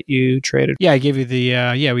Doink that you traded. Yeah, I gave you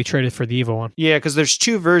we traded for the Evil one. Yeah, because there's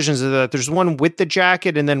two versions of that. There's one with the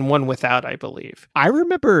jacket and then one without, I believe. I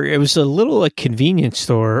remember it was a little convenience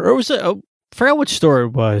store, or it was I forgot which store it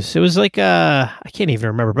was. It was like I can't even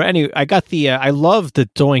remember. But anyway, I got I love the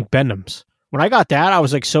Doink Bendhams. When I got that, I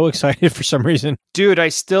was so excited for some reason. Dude, I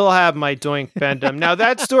still have my Doink Bendham. Now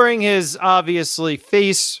that's during his obviously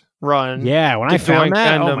face run. Yeah, when I found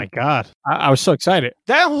that, oh my God. I was so excited.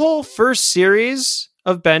 That whole first series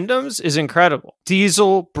of Bendhams is incredible.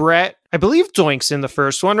 Diesel, Brett, I believe Doink's in the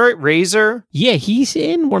first one, right? Razor. Yeah, he's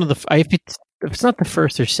in one of the, if it's not the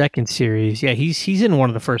first or second series, yeah, he's in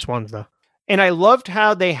one of the first ones though. And I loved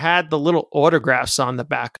how they had the little autographs on the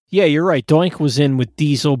back. Yeah, you're right. Doink was in with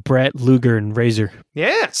Diesel, Brett, Luger, and Razor.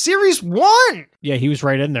 Yeah, series 1. Yeah, he was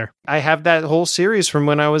right in there. I have that whole series from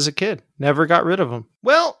when I was a kid. Never got rid of them.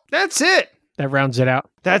 Well, that's it. That rounds it out.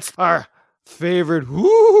 That's our favorite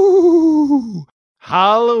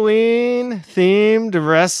Halloween-themed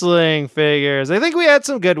wrestling figures. I think we had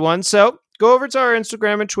some good ones. So go over to our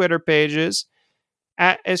Instagram and Twitter pages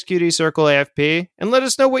at SQD Circle AFP and let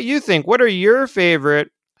us know what you think. What are your favorite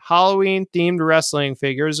Halloween-themed wrestling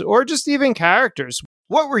figures or just even characters?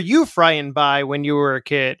 What were you frightened by when you were a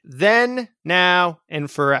kid? Then, now, and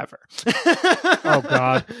forever. Oh,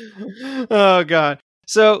 God. Oh, God.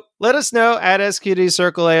 So let us know at SQD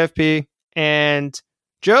Circle AFP And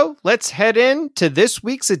Joe, let's head into this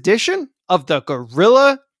week's edition of the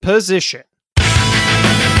Gorilla Position. I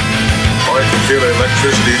can feel the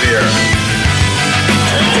electricity in the air.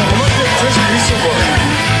 And look at this piece of work.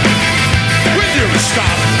 Will you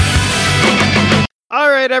stop? All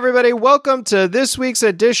right, everybody, welcome to this week's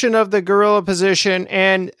edition of the Gorilla Position.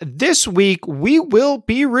 And this week, we will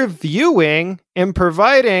be reviewing and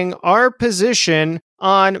providing our position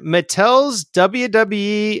on Mattel's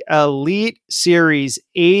WWE Elite Series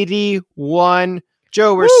 81.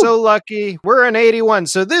 Joe, we're so lucky. We're in 81.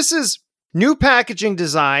 So this is new packaging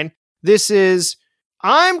design.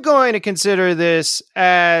 I'm going to consider this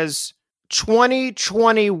as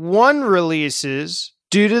 2021 releases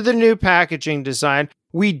due to the new packaging design.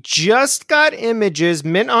 We just got images,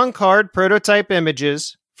 mint on card prototype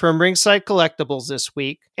images from Ringside Collectibles this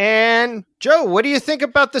week. And Joe, what do you think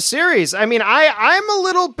about the series? I mean, I'm a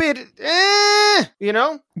little bit, you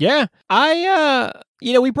know? Yeah.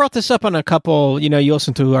 We brought this up on a couple, you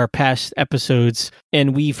listen to our past episodes,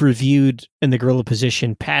 and we've reviewed in the Gorilla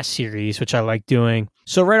Position past series, which I like doing.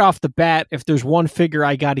 So right off the bat, if there's one figure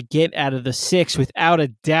I got to get out of the 6, without a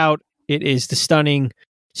doubt, it is the stunning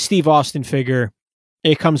Steve Austin figure.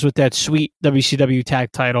 It comes with that sweet WCW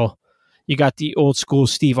tag title. You got the old school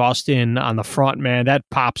Steve Austin on the front, man. That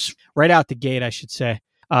pops right out the gate, I should say,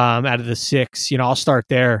 out of the 6. I'll start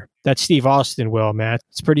there. That Steve Austin will, man.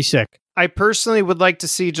 It's pretty sick. I personally would like to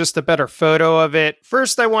see just a better photo of it.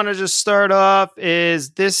 First, I want to just start off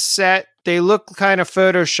is this set. They look kind of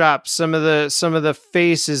photoshopped, some of the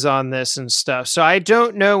faces on this and stuff. So I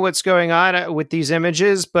don't know what's going on with these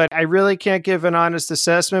images, but I really can't give an honest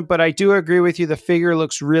assessment. But I do agree with you. The figure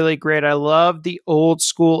looks really great. I love the old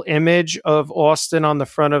school image of Austin on the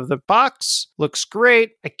front of the box. Looks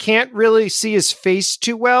great. I can't really see his face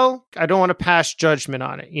too well. I don't want to pass judgment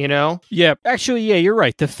on it, Yeah, actually, yeah, you're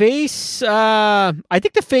right. The face, I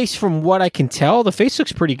think the face, from what I can tell, the face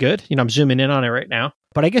looks pretty good. I'm zooming in on it right now.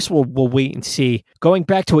 But I guess we'll wait and see. Going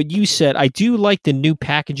back to what you said, I do like the new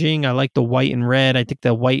packaging. I like the white and red. I think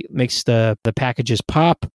the white makes the packages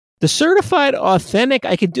pop. The certified authentic,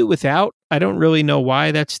 I could do without. I don't really know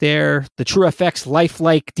why that's there. The TrueFX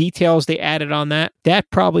lifelike details they added on that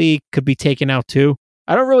probably could be taken out too.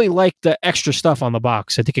 I don't really like the extra stuff on the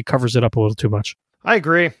box. I think it covers it up a little too much. I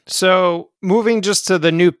agree. So moving just to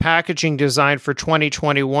the new packaging design for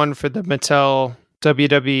 2021 for the Mattel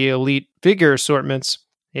WWE Elite figure assortments.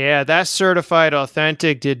 Yeah, that certified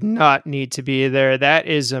authentic did not need to be there. That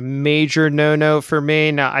is a major no-no for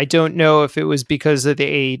me. Now, I don't know if it was because of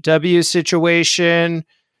the AEW situation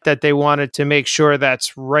that they wanted to make sure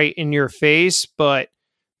that's right in your face, but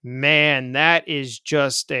man, that is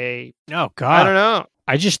just I don't know.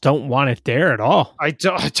 I just don't want it there at all. I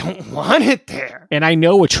don't want it there. And I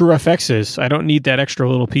know what TrueFX is. I don't need that extra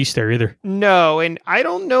little piece there either. No, and I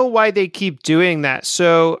don't know why they keep doing that.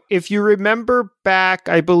 So if you remember back,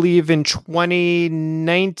 I believe in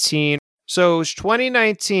 2019, so it was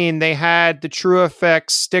 2019, they had the TrueFX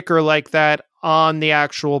sticker like that on the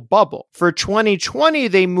actual bubble. For 2020,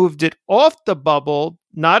 they moved it off the bubble,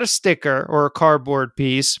 not a sticker or a cardboard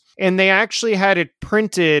piece, and they actually had it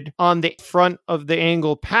printed on the front of the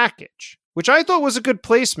angle package, which I thought was a good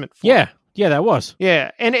placement for it. Yeah, that was.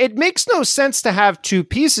 Yeah, and it makes no sense to have two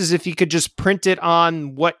pieces if you could just print it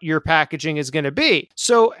on what your packaging is going to be.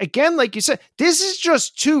 So again, like you said, this is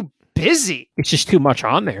just too busy. It's just too much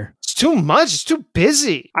on there. It's too much. It's too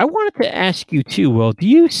busy. I wanted to ask you too, Will, do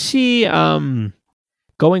you see going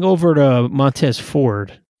over to Montez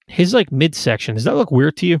Ford, his midsection, does that look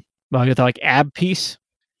weird to you? The ab piece?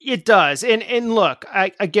 It does. And look,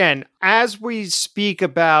 again, as we speak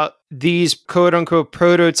about these quote unquote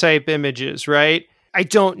prototype images, right? I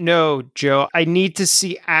don't know, Joe. I need to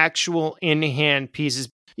see actual in-hand pieces.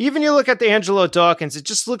 Even you look at the Angelo Dawkins, it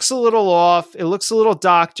just looks a little off. It looks a little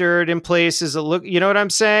doctored in places. You know what I'm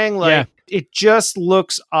saying? It just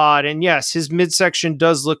looks odd. And yes, his midsection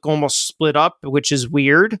does look almost split up, which is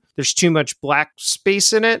weird. There's too much black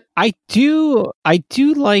space in it. I do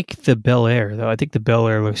like the Bel Air, though. I think the Bel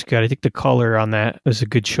Air looks good. I think the color on that was a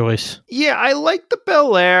good choice. Yeah, I like the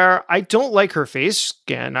Bel Air. I don't like her face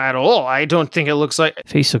skin at all. I don't think it looks like...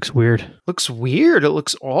 Face looks weird. Looks weird. It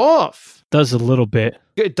looks off. Does a little bit.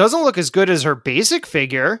 It doesn't look as good as her basic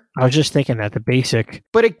figure. I was just thinking that, the basic.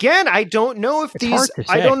 But again, I don't know if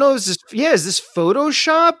I don't know, is this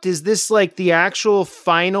photoshopped? Is this the actual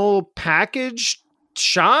final package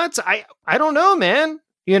shots? I don't know, man.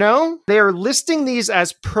 They are listing these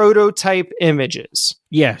as prototype images.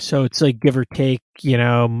 Yeah, so it's give or take,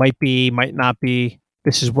 might be, might not be.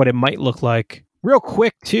 This is what it might look like. Real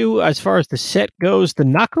quick, too, as far as the set goes, the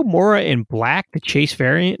Nakamura in black, the Chase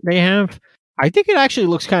variant they have, I think it actually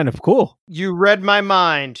looks kind of cool. You read my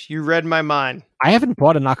mind. You read my mind. I haven't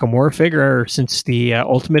bought a Nakamura figure since the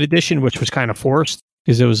Ultimate Edition, which was kind of forced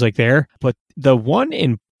because it was like there. But the one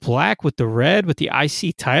in black with the red with the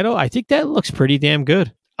IC title, I think that looks pretty damn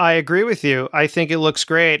good. I agree with you. I think it looks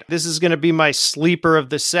great. This is going to be my sleeper of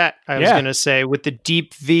the set, I was going to say, with the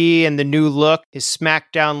deep V and the new look, his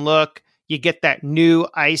SmackDown look. You get that new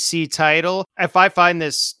IC title. If I find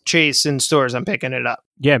this Chase in stores, I'm picking it up.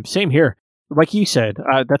 Yeah, same here. Like you said,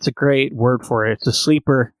 that's a great word for it. It's a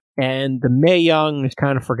sleeper. And the Mae Young is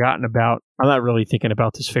kind of forgotten about. I'm not really thinking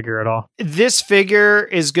about this figure at all. This figure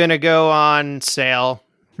is going to go on sale.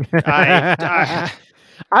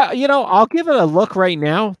 I'll give it a look right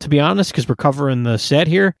now, to be honest, because we're covering the set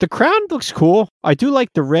here. The crown looks cool. I do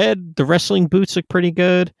like the red. The wrestling boots look pretty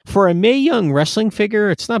good. For a Mae Young wrestling figure,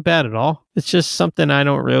 it's not bad at all. It's just something I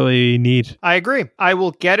don't really need. I agree. I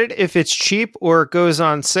will get it if it's cheap or it goes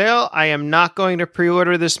on sale. I am not going to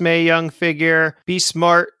pre-order this Mae Young figure. Be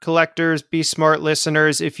smart, collectors. Be smart,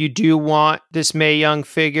 listeners. If you do want this Mae Young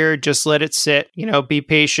figure, just let it sit. Be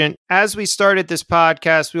patient. As we started this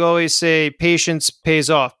podcast, we always say patience pays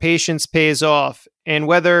off. Patience pays off. And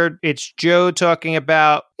whether it's Joe talking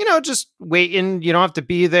about, just waiting, you don't have to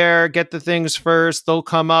be there, get the things first, they'll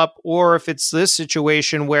come up. Or if it's this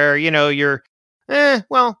situation where, you're,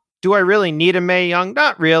 do I really need a Mae Young?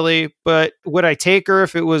 Not really. But would I take her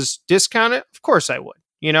if it was discounted? Of course I would.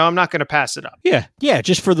 I'm not going to pass it up. Yeah.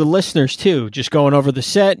 Just for the listeners, too. Just going over the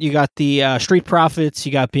set, you got the Street Profits,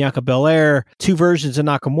 you got Bianca Belair, 2 versions of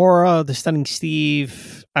Nakamura, the Stunning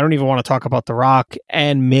Steve. I don't even want to talk about The Rock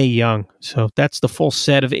and Mae Young. So that's the full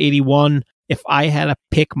set of 81. If I had to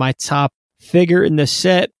pick my top figure in the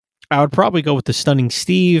set, I would probably go with the Stunning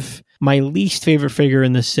Steve. My least favorite figure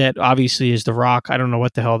in the set, obviously, is The Rock. I don't know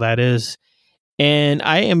what the hell that is. And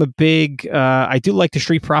I am a big, I do like the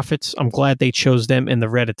Street Profits. I'm glad they chose them in the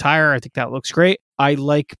red attire. I think that looks great. I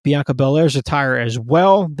like Bianca Belair's attire as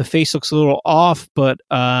well. The face looks a little off, but,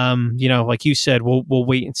 like you said, we'll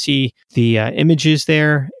wait and see the images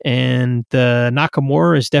there. And the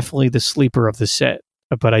Nakamura is definitely the sleeper of the set.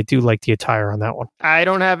 But I do like the attire on that one. I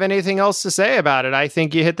don't have anything else to say about it. I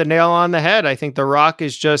think you hit the nail on the head. I think The Rock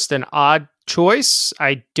is just an odd choice.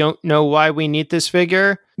 I don't know why we need this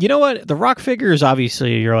figure. You know what? The Rock figures,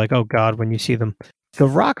 obviously, you're like, oh God, when you see them. The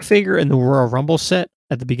Rock figure in the Royal Rumble set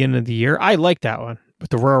at the beginning of the year, I like that one. But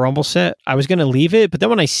the Royal Rumble set, I was going to leave it. But then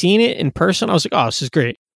when I seen it in person, I was like, oh, this is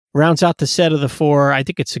great. Rounds out the set of the 4. I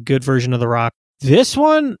think it's a good version of The Rock. This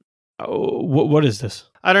one, what is this?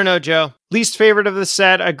 I don't know, Joe. Least favorite of the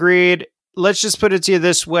set, agreed. Let's just put it to you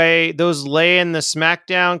this way. Those Lay in the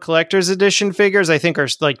SmackDown Collector's Edition figures, I think, are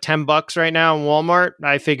like $10 right now in Walmart.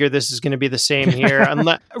 I figure this is going to be the same here.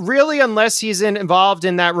 Unless he's involved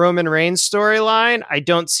in that Roman Reigns storyline, I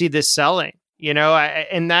don't see this selling.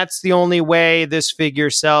 And that's the only way this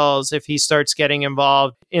figure sells if he starts getting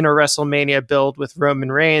involved in a WrestleMania build with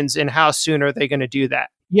Roman Reigns. And how soon are they going to do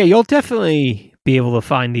that? Yeah, you'll definitely be able to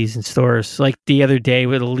find these in stores. Like the other day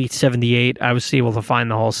with Elite 78, I was able to find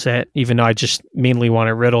the whole set, even though I just mainly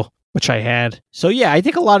wanted Riddle, which I had. So yeah, I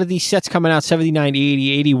think a lot of these sets coming out, 79,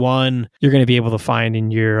 80, 81, you're going to be able to find in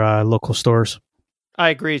your local stores. I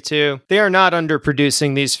agree too. They are not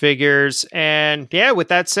underproducing these figures. And yeah, with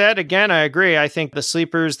that said, again, I agree. I think the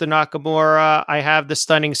sleepers, the Nakamura, I have the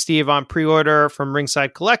Stunning Steve on pre-order from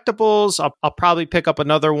Ringside Collectibles. I'll probably pick up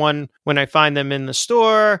another one when I find them in the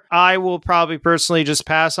store. I will probably personally just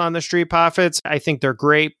pass on the Street Profits. I think they're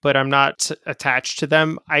great, but I'm not attached to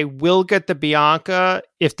them. I will get the Bianca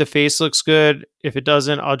if the face looks good. If it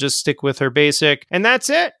doesn't, I'll just stick with her basic. And that's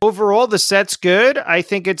it. Overall, the set's good. I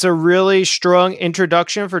think it's a really strong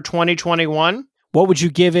introduction for 2021. What would you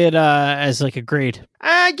give it as like a grade?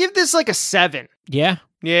 I give this like a 7. Yeah?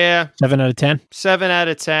 Yeah. 7 out of 10? 7 out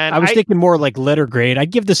of 10. I was thinking more like letter grade.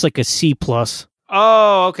 I'd give this like a C+.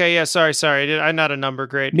 Oh, okay. Yeah, sorry. I'm not a number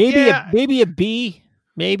grade. Maybe a B,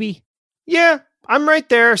 maybe. Yeah. I'm right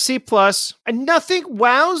there, C+. And nothing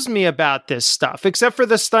wows me about this stuff, except for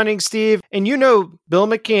the Stunning Steve. And Bill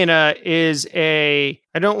McKenna is I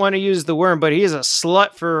don't want to use the word, but he's a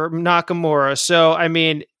slut for Nakamura. So, I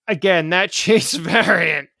mean, again, that Chase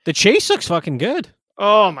variant. The Chase looks fucking good.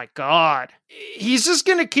 Oh my God. He's just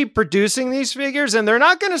going to keep producing these figures and they're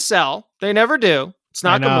not going to sell. They never do. It's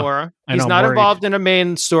Nakamura. He's not involved in a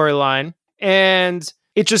main storyline. And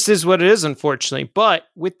it just is what it is, unfortunately. But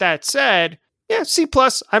with that said, yeah, C+.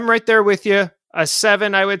 I'm right there with you. A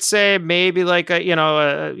 7, I would say, maybe like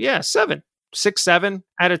 7, 6, 7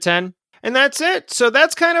 out of 10. And that's it. So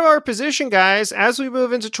that's kind of our position, guys. As we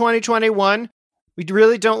move into 2021, We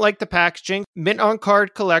really don't like the packaging. Mint on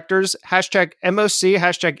Card collectors, hashtag MOC,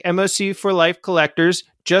 hashtag MOC for life collectors,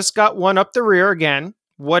 just got one up the rear again.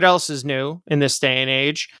 What else is new in this day and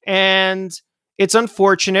age? And it's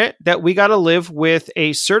unfortunate that we got to live with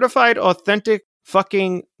a certified authentic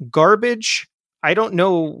fucking garbage. I don't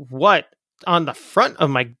know what on the front of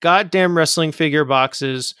my goddamn wrestling figure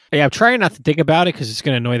boxes. Yeah, I'm trying not to think about it because it's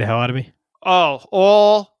going to annoy the hell out of me. Oh,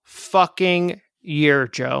 all fucking year,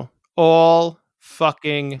 Joe. All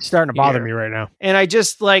fucking It's starting to bother year. me right now. And I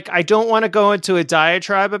just I don't want to go into a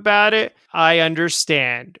diatribe about it. I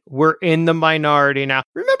understand. We're in the minority now.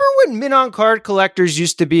 Remember when Mint on Card collectors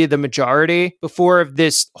used to be the majority before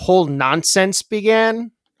this whole nonsense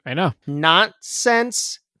began? I know.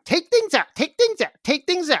 Nonsense. Take things out. Take things out. Take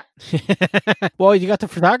things out. Well, you got the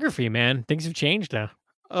photography, man. Things have changed now.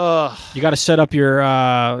 Ugh. You got to set up your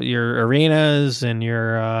arenas and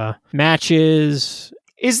your matches.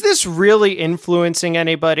 Is this really influencing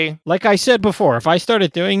anybody? Like I said before, if I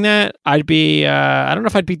started doing that, I'd be, I don't know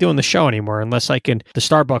if I'd be doing the show anymore unless the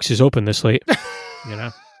Starbucks is open this late, you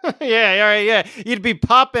know? Yeah, all right, yeah. You'd be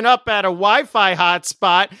popping up at a Wi-Fi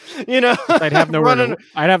hotspot, you know. I'd have nowhere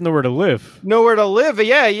to live. Nowhere to live.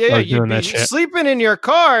 Yeah. You'd be shit. sleeping in your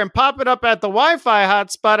car and popping up at the Wi-Fi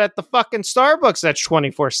hotspot at the fucking Starbucks. That's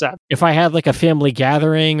 24/7. If I had like a family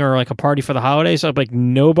gathering or like a party for the holidays, I'd be like,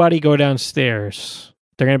 nobody go downstairs.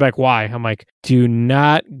 They're going to be like, why? I'm like, do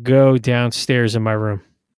not go downstairs in my room.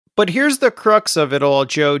 But here's the crux of it all,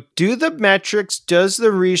 Joe. Do the metrics, does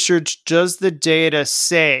the research, does the data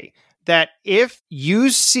say that if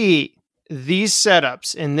you see these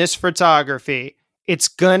setups in this photography, it's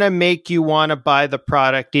going to make you want to buy the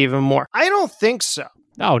product even more? I don't think so.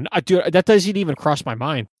 No, dude, that doesn't even cross my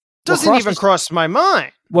mind. Doesn't even cross my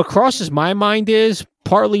mind. What crosses my mind is,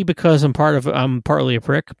 partly because I'm partly a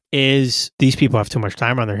prick, is these people have too much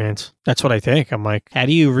time on their hands. That's what I think. I'm like, how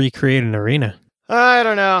do you recreate an arena? I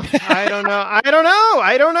don't know. I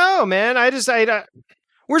don't know, man.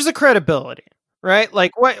 Where's the credibility, right?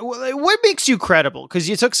 Like, what makes you credible? Because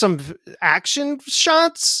you took some action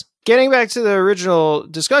shots. Getting back to the original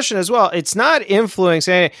discussion as well, it's not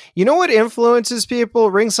influencing. You know what influences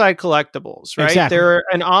people? Ringside Collectibles, right? Exactly. They're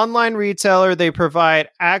an online retailer. They provide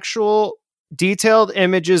actual detailed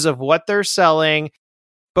images of what they're selling,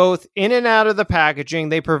 both in and out of the packaging.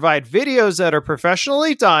 They provide videos that are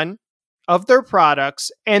professionally done of their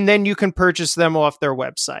products, and then you can purchase them off their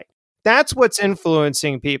website. That's what's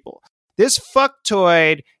influencing people. This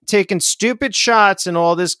fucktoid taking stupid shots and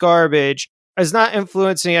all this garbage is not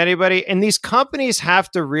influencing anybody. And these companies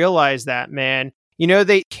have to realize that, man. You know,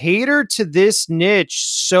 they cater to this niche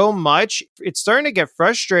so much. It's starting to get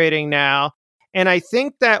frustrating now. And I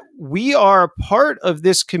think that we are a part of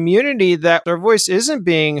this community that our voice isn't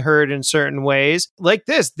being heard in certain ways. Like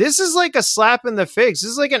this. This is like a slap in the face.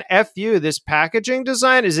 This is like an FU. This packaging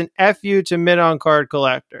design is an FU to Mint on Card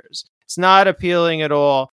collectors. It's not appealing at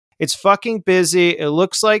all. It's fucking busy. It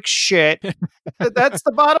looks like shit. That's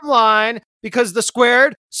the bottom line, because the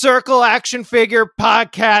Squared Circle Action Figure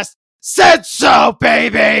Podcast said so,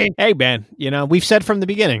 baby. Hey, man, you know, we've said from the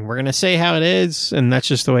beginning, we're going to say how it is, and that's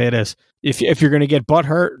just the way it is. If you're going to get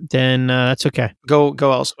butthurt, then that's okay. Go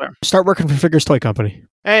elsewhere. Start working for Figures Toy Company.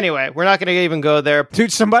 Anyway, we're not going to even go there.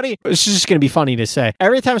 Dude, this is just going to be funny to say.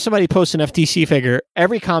 Every time somebody posts an FTC figure,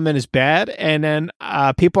 every comment is bad, and then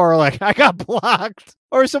people are like, I got blocked.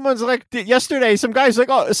 Or someone's like, yesterday, some guy,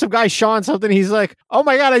 Sean something, he's like, oh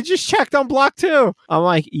my God, I just checked on block too. I'm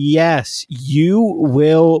like, yes, you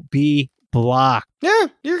will be blocked. Yeah,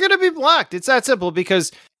 you're going to be blocked. It's that simple,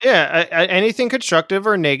 because, anything constructive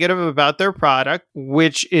or negative about their product,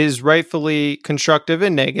 which is rightfully constructive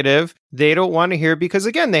and negative, they don't want to hear, because,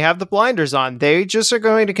 again, they have the blinders on. They just are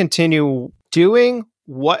going to continue doing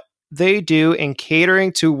what they do and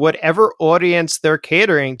catering to whatever audience they're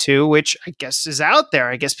catering to, which I guess is out there.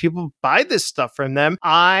 I guess people buy this stuff from them.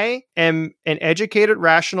 I am an educated,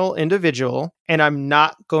 rational individual, and I'm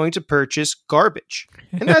not going to purchase garbage.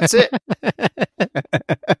 And that's it.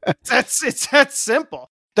 It's that simple.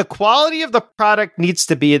 The quality of the product needs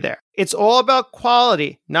to be there. It's all about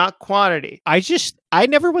quality, not quantity. I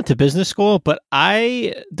never went to business school, but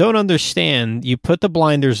I don't understand. You put the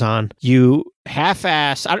blinders on, you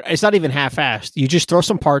half-ass, it's not even half-assed. You just throw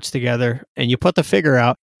some parts together and you put the figure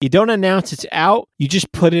out. You don't announce it's out. You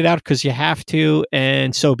just put it out because you have to,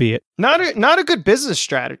 and so be it. Not a good business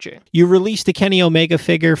strategy. You released the Kenny Omega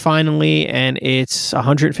figure finally, and it's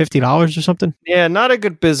 $150 or something. Yeah, not a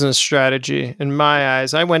good business strategy in my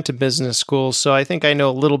eyes. I went to business school, so I think I know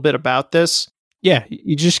a little bit about this. Yeah,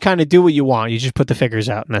 you just kind of do what you want. You just put the figures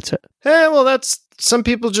out, and that's it. Well, that's some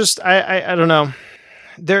people just, I don't know.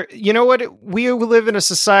 You know what? We live in a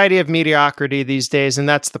society of mediocrity these days, and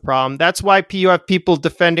that's the problem. That's why you have people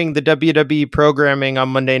defending the WWE programming on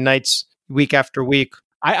Monday nights, week after week.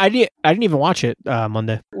 I didn't even watch it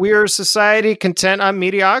Monday. We are a society content on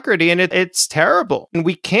mediocrity, and it's terrible. And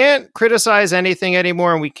we can't criticize anything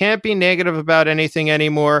anymore, and we can't be negative about anything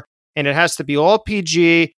anymore. And it has to be all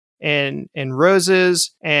PG and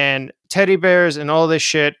roses and teddy bears and all this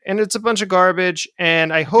shit. And it's a bunch of garbage.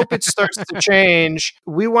 And I hope it starts to change.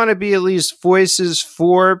 We want to be at least voices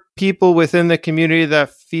for people within the community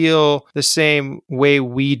that feel the same way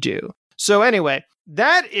we do. So anyway,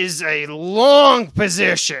 that is a long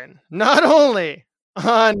position, not only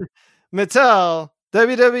on Mattel,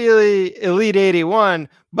 WWE Elite 81,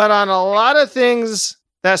 but on a lot of things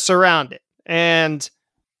that surround it. And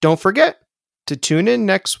don't forget to tune in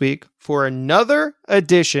next week for another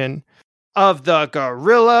edition of the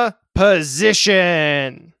Gorilla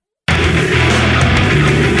Position.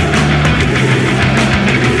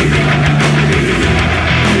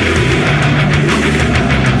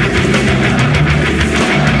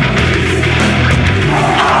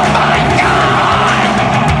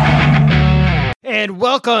 And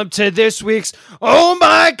welcome to this week's Oh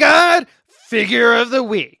My God Figure of the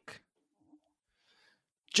Week.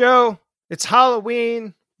 Joe, it's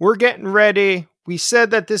Halloween. We're getting ready. We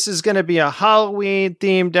said that this is going to be a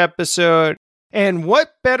Halloween-themed episode. And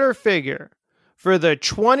what better figure for the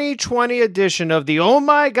 2020 edition of the Oh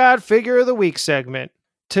My God Figure of the Week segment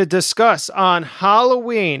to discuss on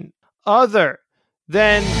Halloween other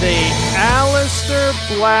than the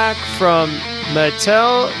Aleister Black from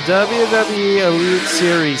Mattel WWE Elite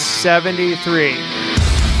Series 73.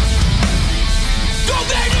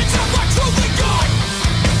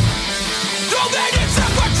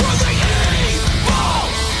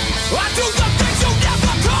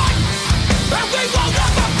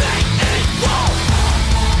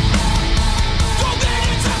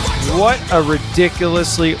 What a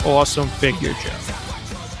ridiculously awesome figure, Joe.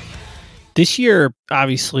 This year,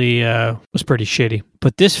 obviously, was pretty shitty,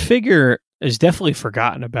 but this figure is definitely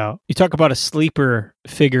forgotten about. You talk about a sleeper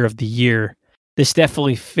figure of the year. This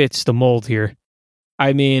definitely fits the mold here.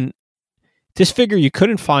 I mean, this figure you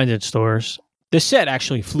couldn't find in stores. This set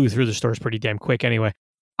actually flew through the stores pretty damn quick anyway.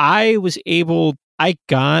 I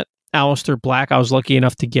got Aleister Black. I was lucky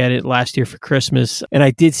enough to get it last year for Christmas, and I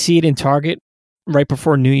did see it in Target right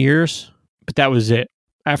before New Year's, but that was it.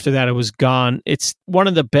 After that, it was gone. It's one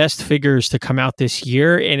of the best figures to come out this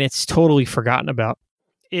year, and it's totally forgotten about.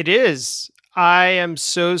 It is. I am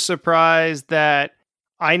so surprised that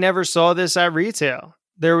I never saw this at retail.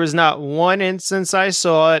 There was not one instance I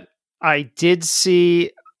saw it. I did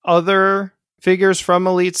see other figures from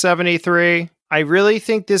Elite 73. I really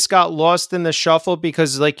think this got lost in the shuffle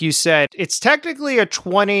because, like you said, it's technically a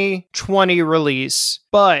 2020 release,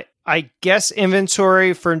 but I guess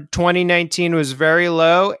inventory for 2019 was very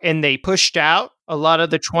low and they pushed out a lot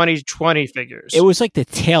of the 2020 figures. It was like the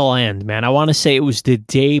tail end, man. I want to say it was the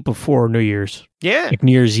day before New Year's. Yeah. Like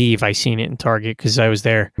New Year's Eve, I seen it in Target because I was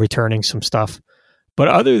there returning some stuff. But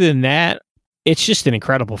other than that, it's just an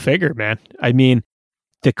incredible figure, man. I mean,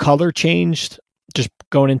 the color changed, just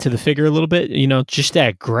going into the figure a little bit, just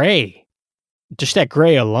that gray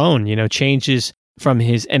alone, changes from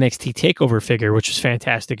his NXT TakeOver figure, which was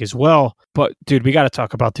fantastic as well. But dude, we got to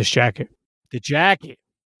talk about this jacket. The jacket.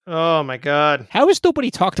 Oh my God. How has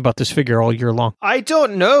nobody talked about this figure all year long? I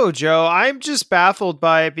don't know, Joe. I'm just baffled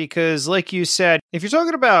by it because, like you said, if you're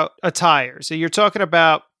talking about attire, so you're talking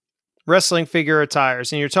about wrestling figure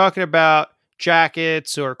attires, and you're talking about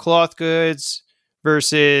jackets or cloth goods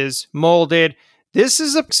versus molded, this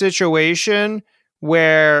is a situation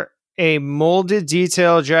where a molded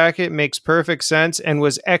detail jacket makes perfect sense and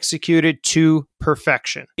was executed to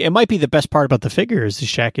perfection. It might be the best part about the figure is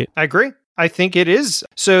this jacket. I agree. I think it is.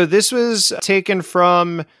 So this was taken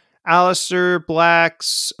from Aleister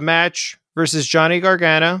Black's match versus Johnny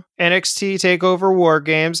Gargano, NXT TakeOver War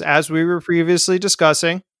Games, as we were previously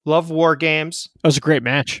discussing. Love War Games. That was a great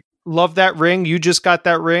match. Love that ring. You just got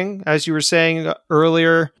that ring, as you were saying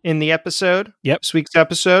earlier in the episode. Yep. This week's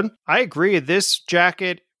episode. I agree. This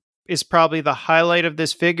jacket is probably the highlight of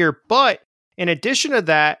this figure. But in addition to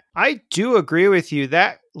that, I do agree with you.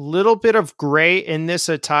 That little bit of gray in this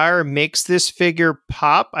attire makes this figure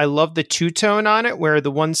pop. I love the two-tone on it, where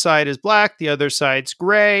the one side is black, the other side's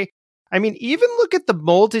gray. I mean, even look at the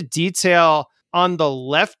molded detail on the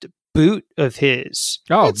left boot of his.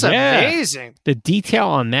 Oh, it's yeah. amazing. The detail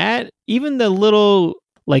on that, even the little,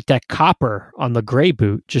 like that copper on the gray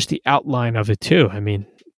boot, just the outline of it too. I mean,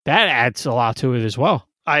 that adds a lot to it as well.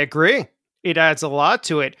 I agree. It adds a lot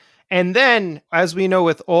to it. And then, as we know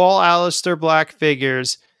with all Aleister Black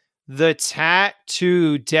figures, the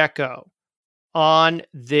tattoo deco on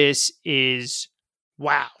this is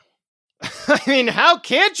wow. I mean, how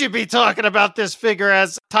can't you be talking about this figure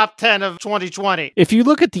as top 10 of 2020? If you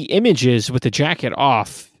look at the images with the jacket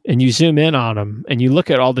off and you zoom in on them and you look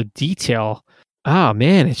at all the detail, oh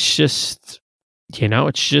man, it's just,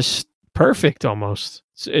 it's just perfect almost.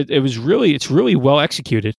 It's really well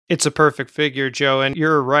executed. It's a perfect figure, Joe, and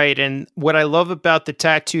you're right. And what I love about the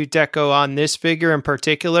tattoo deco on this figure in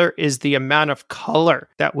particular is the amount of color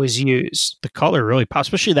that was used. The color really pops,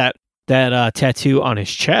 especially that tattoo on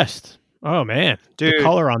his chest. Oh man, dude, the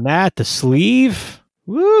color on that, the sleeve,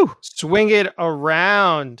 woo! Swing it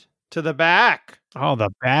around to the back. Oh,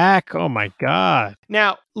 the back. Oh my God.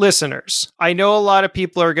 Now, listeners, I know a lot of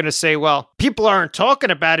people are going to say, well, people aren't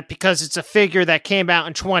talking about it because it's a figure that came out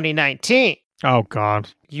in 2019. Oh God.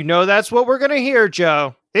 You know that's what we're going to hear,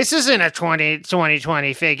 Joe. This isn't a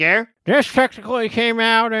 2020 figure. This technically came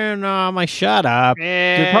out in, shut up.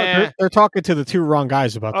 They're talking to the two wrong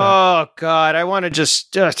guys about that. Oh, God. I want to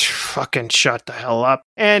just fucking shut the hell up.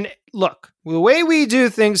 And look, the way we do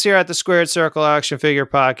things here at the Squared Circle Action Figure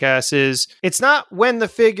Podcast is it's not when the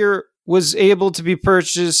figure was able to be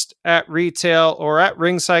purchased at retail or at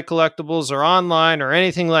Ringside Collectibles or online or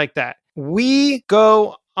anything like that. We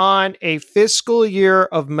go on a fiscal year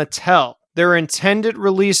of Mattel. Their intended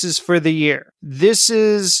releases for the year. This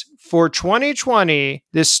is for 2020.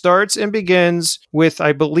 This starts and begins with,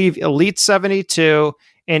 I believe, Elite 72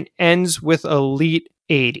 and ends with Elite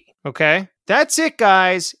 80. Okay? That's it,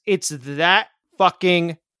 guys. It's that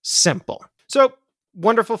fucking simple. So,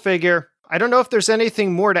 wonderful figure. I don't know if there's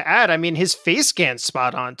anything more to add. I mean, his face scan's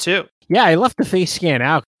spot on, too. Yeah, I left the face scan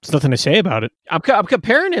out. There's nothing to say about it. I'm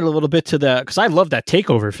comparing it a little bit to because I love that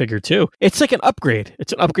Takeover figure too. It's like an upgrade.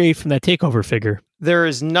 It's an upgrade from that Takeover figure. There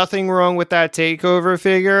is nothing wrong with that Takeover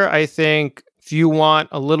figure. I think if you want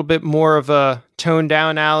a little bit more of a toned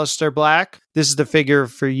down Aleister Black, this is the figure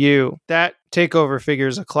for you. That Takeover figure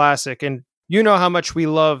is a classic, and you know how much we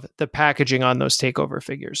love the packaging on those Takeover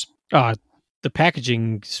figures. The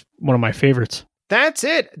packaging's one of my favorites. That's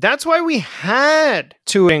it. That's why we had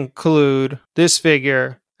to include this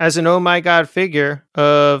figure as an Oh My God figure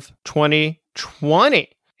of 2020.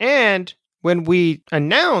 And when we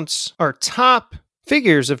announce our top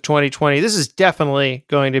figures of 2020, this is definitely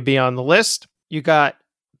going to be on the list. You got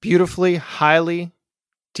beautifully, highly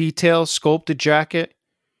detailed, sculpted jacket.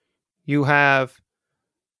 You have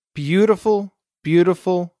beautiful,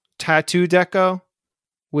 beautiful tattoo deco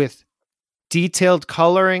with detailed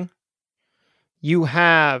coloring. You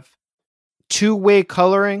have two-way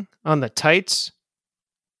coloring on the tights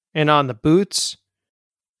and on the boots.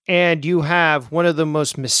 And you have one of the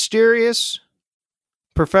most mysterious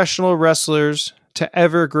professional wrestlers to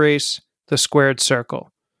ever grace the Squared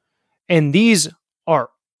Circle. And these are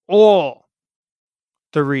all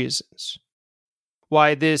the reasons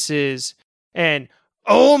why this is an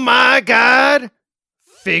Oh My God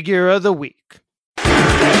figure of the week.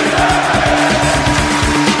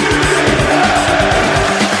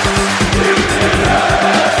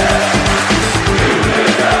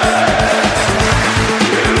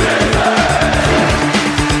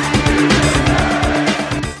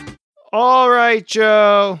 All right,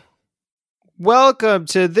 Joe. Welcome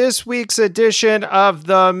to this week's edition of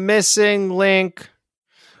The Missing Link,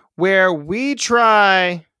 where we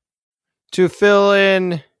try to fill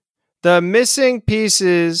in the missing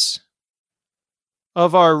pieces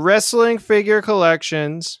of our wrestling figure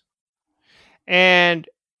collections. And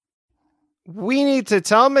we need to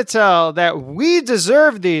tell Mattel that we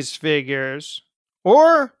deserve these figures,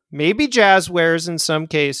 or maybe Jazzwares in some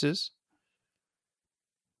cases.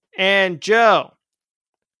 And Joe,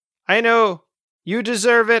 I know you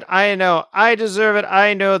deserve it. I know I deserve it.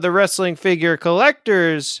 I know the wrestling figure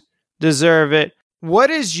collectors deserve it. What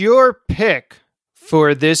is your pick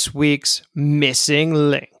for this week's Missing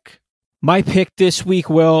Link? My pick this week,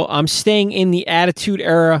 Will, I'm staying in the Attitude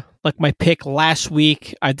Era. Like my pick last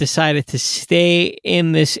week, I decided to stay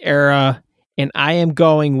in this era, and I am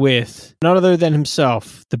going with none other than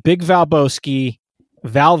himself, the big Val Boesky,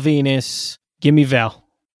 Val Venus. Give me Val.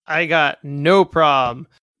 I got no problem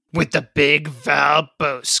with the big Val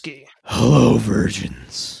Boesky. Hello,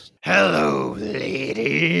 virgins. Hello,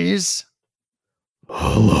 ladies.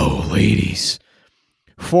 Hello, ladies.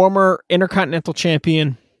 Former Intercontinental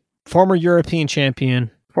Champion, former European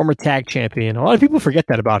Champion, former Tag Champion. A lot of people forget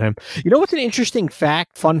that about him. You know what's an interesting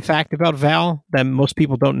fact, fun fact about Val that most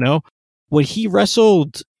people don't know? When he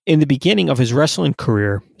wrestled in the beginning of his wrestling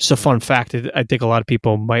career, it's a fun fact. I think a lot of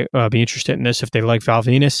people might be interested in this if they like Val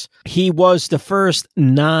Venus. He was the first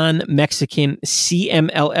non-Mexican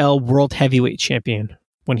CMLL World Heavyweight Champion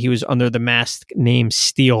when he was under the mask name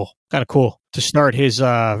Steel. Kind of cool to start his,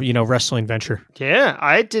 wrestling venture. Yeah,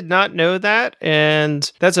 I did not know that.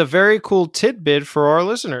 And that's a very cool tidbit for our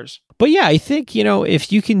listeners. But yeah, I think,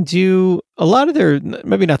 if you can do a lot of their,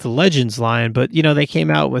 maybe not the Legends line, but, they came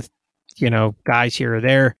out with, guys here or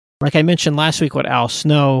there. Like I mentioned last week with Al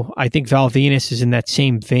Snow, I think Val Venus is in that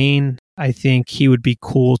same vein. I think he would be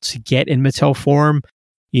cool to get in Mattel form.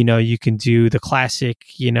 You can do the classic,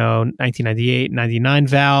 1998, 99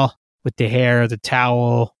 Val with the hair, the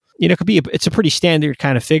towel. It's a pretty standard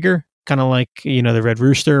kind of figure, kind of like, the Red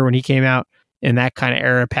Rooster when he came out. In that kind of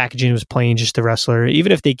era, packaging was plain, just the wrestler.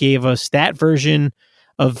 Even if they gave us that version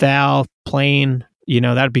of Val plain,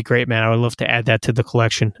 that'd be great, man. I would love to add that to the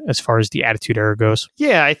collection as far as the Attitude Era goes.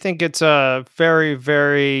 Yeah, I think it's a very,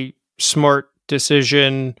 very smart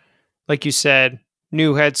decision. Like you said,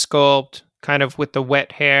 new head sculpt, kind of with the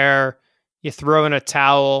wet hair. You throw in a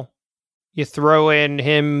towel. You throw in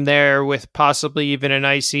him there with possibly even an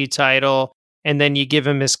IC title. And then you give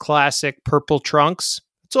him his classic purple trunks.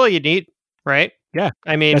 That's all you need. Right? Yeah.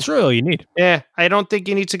 I mean, that's really all you need. Yeah. I don't think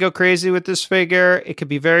you need to go crazy with this figure. It could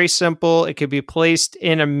be very simple. It could be placed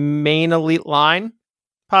in a main elite line,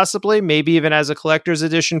 possibly, maybe even as a collector's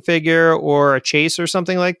edition figure or a chase or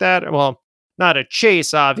something like that. Well, not a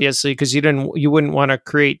chase, obviously, because you wouldn't want to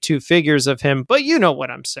create two figures of him, but you know what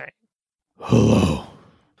I'm saying. Hello,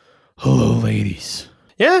 ladies.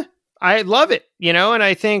 Yeah. I love it, and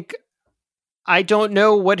I think I don't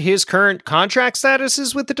know what his current contract status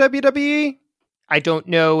is with the WWE. I don't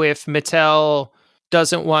know if Mattel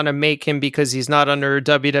doesn't want to make him because he's not under a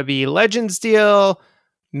WWE Legends deal,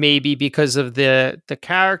 maybe because of the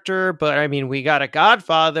character. But I mean, we got a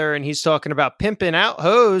Godfather and he's talking about pimping out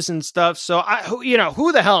hoes and stuff. So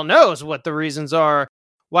who the hell knows what the reasons are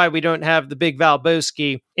why we don't have the big Val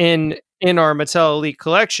Boesky in our Mattel Elite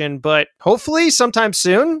collection, but hopefully sometime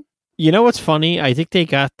soon. You know what's funny? I think they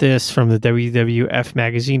got this from the WWF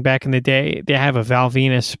magazine back in the day. They have a Val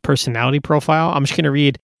Venus personality profile. I'm just going to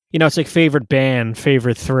read, it's like favorite band,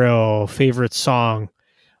 favorite thrill, favorite song.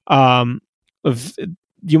 You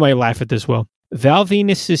might laugh at this, Will. Val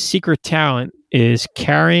Venus's secret talent is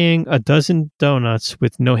carrying a dozen donuts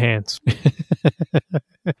with no hands.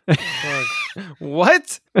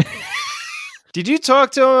 What? Did you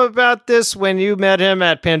talk to him about this when you met him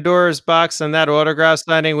at Pandora's Box and that autograph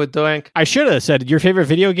signing with Doink? I should have said, your favorite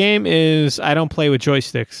video game is I don't play with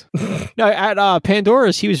joysticks. No, at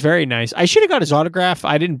Pandora's, he was very nice. I should have got his autograph.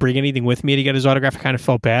 I didn't bring anything with me to get his autograph. I kind of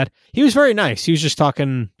felt bad. He was very nice. He was just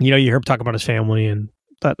talking, you heard him talk about his family and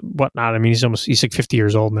whatnot. I mean, he's like 50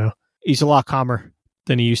 years old now. He's a lot calmer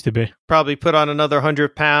than he used to be. Probably put on another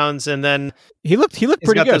 100 pounds, and then he looked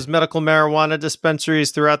pretty good. Those medical marijuana dispensaries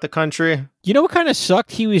throughout the country. You know what kind of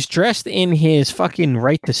sucked? He was dressed in his fucking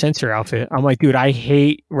Right to Censor outfit. I'm like, dude, I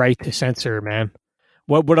hate Right to Censor, man.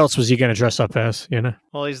 What else was he going to dress up as?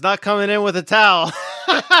 Well, he's not coming in with a towel.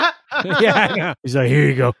 Yeah. He's like, here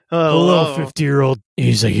you go. Hello, 50-year-old.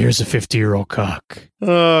 He's like, here's a 50-year-old cock.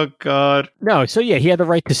 Oh, God. No, so yeah, he had the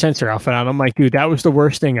Right to Censor outfit on. I'm like, dude, that was the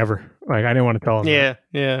worst thing ever. Like, I didn't want to tell him.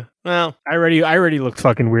 Yeah. Well, I already looked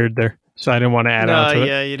fucking weird there, so I didn't want to add on to it.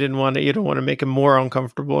 Yeah, you don't want to make him more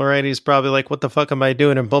uncomfortable, right? He's probably like, what the fuck am I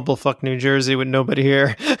doing in Bumblefuck, New Jersey with nobody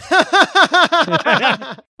here?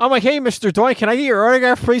 I'm like, hey, Mr. Doink, can I get your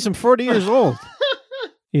autograph, please? I'm 40 years old.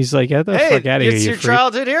 He's like, get the fuck out of here, it's you your freak.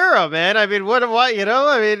 Childhood hero, man. I mean, what,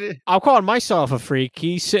 I mean... I'm calling myself a freak.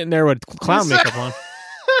 He's sitting there with clown makeup on.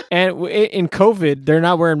 And in COVID, they're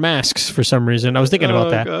not wearing masks for some reason. I was thinking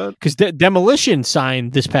about that. Because Demolition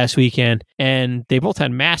signed this past weekend, and they both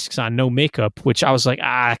had masks on, no makeup, which I was like,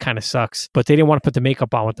 that kind of sucks. But they didn't want to put the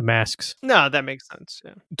makeup on with the masks. No, that makes sense,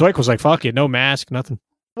 yeah. Doink was like, fuck it, no mask, nothing.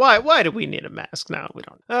 Why do we need a mask? No, we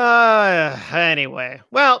don't. Anyway.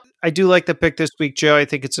 Well, I do like the pick this week, Joe. I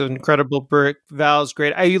think it's an incredible brick. Val's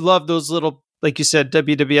great. I love those little, like you said,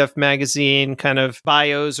 WWF magazine kind of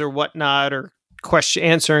bios or whatnot, or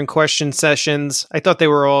answering question sessions. I thought they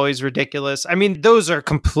were always ridiculous. I mean, those are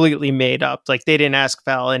completely made up. Like, they didn't ask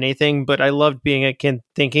Val anything, but I loved being a kid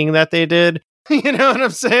thinking that they did. You know what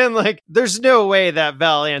I'm saying? Like, there's no way that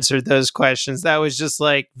Val answered those questions. That was just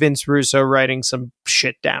like Vince Russo writing some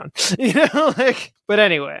shit down. But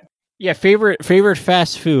anyway. Yeah, favorite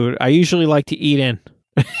fast food. I usually like to eat in.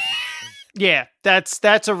 Yeah,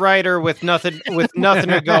 that's a writer with nothing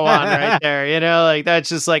to go on right there. Like, that's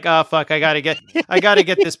just like, oh fuck, I gotta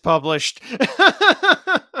get this published.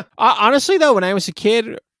 Honestly though, when I was a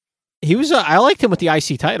kid, He was. I liked him with the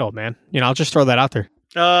IC title, man. I'll just throw that out there.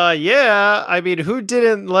 Yeah. I mean, who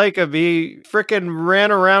didn't like him? He freaking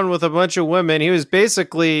ran around with a bunch of women. He was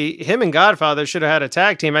basically, him and Godfather should have had a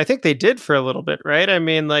tag team. I think they did for a little bit, right? I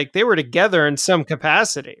mean, like, they were together in some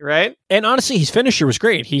capacity, right? And honestly, his finisher was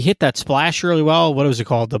great. He hit that splash really well. What was it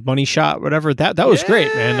called? The bunny shot, whatever. That was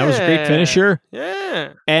great, man. That was a great finisher.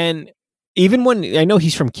 Yeah. And even when, I know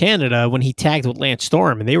he's from Canada, when he tagged with Lance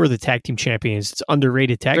Storm and they were the tag team champions, it's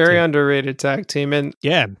underrated tag team. Very underrated tag team. And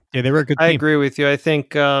yeah, they were a good team. I agree with you. I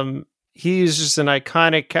think he's just an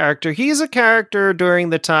iconic character. He's a character during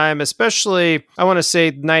the time, especially, I want to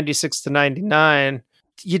say 96 to 99.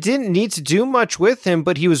 You didn't need to do much with him,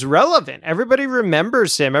 but he was relevant. Everybody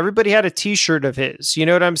remembers him. Everybody had a t-shirt of his. You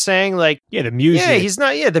know what I'm saying? Like, yeah, the music.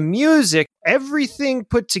 Yeah, the music, everything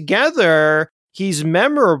put together. He's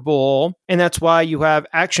memorable, and that's why you have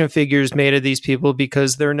action figures made of these people,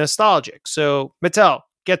 because they're nostalgic. So, Mattel,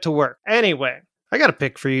 get to work. Anyway, I got a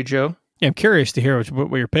pick for you, Joe. Yeah, I'm curious to hear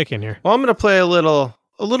what you're picking here. Well, I'm going to play a little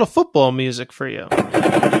football music for you.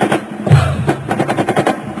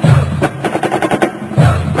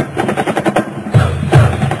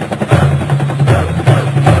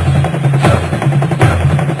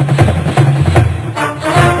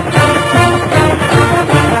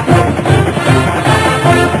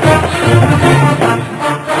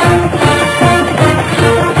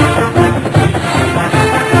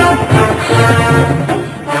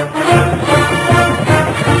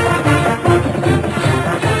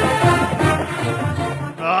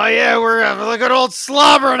 Old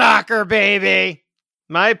slobber knocker, baby.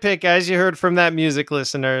 My pick, as you heard from that music,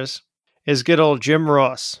 listeners, is good old Jim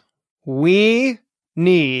Ross. We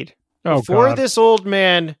need, before this old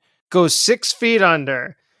man goes 6 feet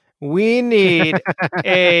under, we need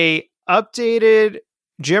a updated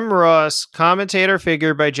Jim Ross commentator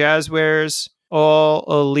figure by Jazzwares All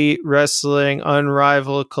Elite Wrestling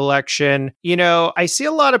Unrivaled Collection. I see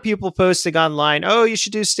a lot of people posting online, oh, you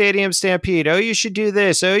should do Stadium Stampede. Oh, you should do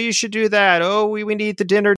this. Oh, you should do that. Oh, we need the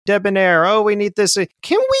Dinner Debonair. Oh, we need this.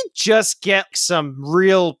 Can we just get some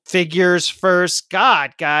real figures first?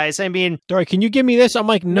 God, guys. I mean, Dory, can you give me this? I'm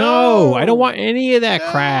like, no, I don't want any of that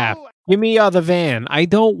crap. Give me the van. I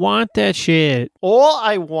don't want that shit. All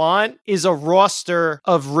I want is a roster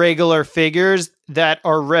of regular figures that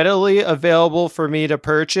are readily available for me to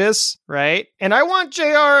purchase, right? And I want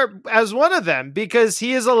JR as one of them because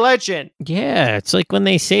he is a legend. Yeah, it's like when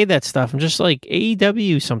they say that stuff, I'm just like,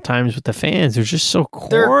 AEW sometimes with the fans, they're just so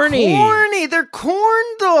corny. They're corn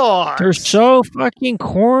dogs. They're so fucking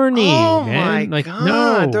corny. Oh man. my God.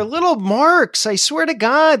 No. They're little marks. I swear to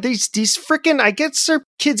God. These freaking, I guess they're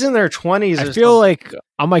kids in their 20s. I feel like,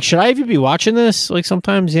 I'm like, should I even be watching this? Like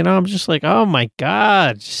sometimes, I'm just like, oh my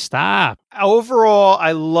God, stop. Overall,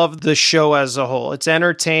 I love the show as a whole. It's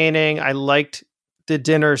entertaining. I liked the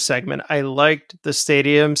dinner segment. I liked the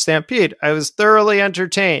Stadium Stampede. I was thoroughly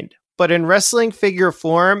entertained. But in wrestling figure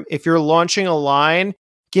form, if you're launching a line,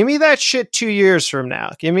 give me that shit 2 years from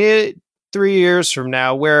now. Give me it 3 years from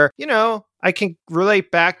now where, I can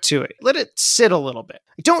relate back to it. Let it sit a little bit.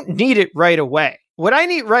 I don't need it right away. What I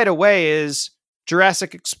need right away is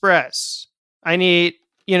Jurassic Express. I need,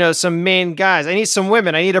 some main guys. I need some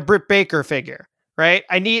women. I need a Britt Baker figure, right?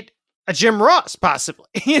 I need a Jim Ross, possibly,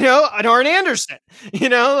 an Arn Anderson,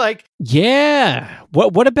 Yeah.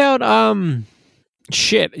 What about,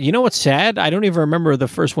 shit. You know what's sad? I don't even remember the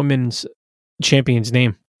first women's champion's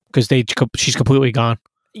name because she's completely gone.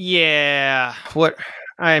 Yeah.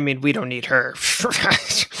 We don't need her.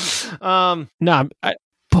 No,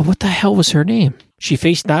 but what the hell was her name? She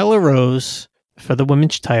faced Nyla Rose for the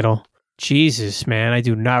women's title. Jesus, man, I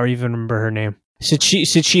do not even remember her name. Since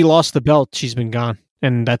she lost the belt, she's been gone.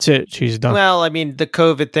 And that's it. She's done. Well, the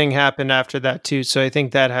COVID thing happened after that too, so I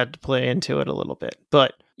think that had to play into it a little bit.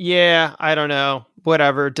 But yeah, I don't know.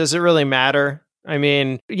 Whatever. Does it really matter?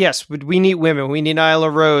 Yes, we need women. We need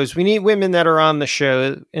Nyla Rose. We need women that are on the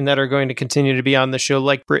show and that are going to continue to be on the show,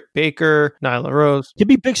 like Britt Baker, Nyla Rose. Give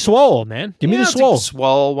me Big Swole, man. Give me the Swole.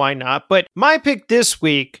 Swole, why not? But my pick this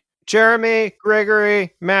week, Jeremy,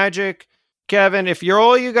 Gregory, Magic, Kevin, if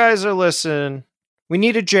all you guys are listening, we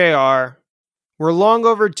need a JR. We're long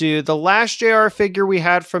overdue. The last JR figure we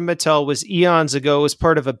had from Mattel was eons ago. It was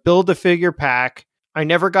part of a Build-A-Figure pack. I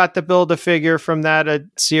never got the Build-A-Figure from that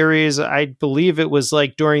series. I believe it was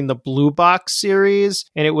like during the Blue Box series,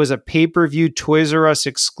 and it was a pay-per-view Toys R Us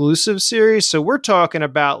exclusive series. So we're talking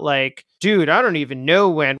about like, dude, I don't even know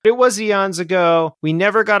when. It was eons ago. We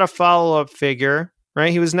never got a follow-up figure,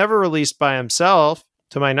 right? He was never released by himself,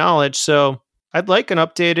 to my knowledge. So I'd like an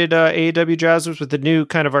updated AEW Jazzwares with the new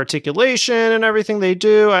kind of articulation and everything they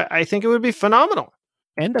do. I think it would be phenomenal.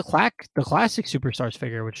 And the classic Superstars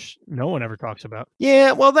figure, which no one ever talks about.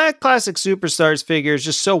 Yeah, well, that classic Superstars figure is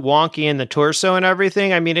just so wonky in the torso and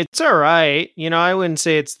everything. I mean, it's all right. I wouldn't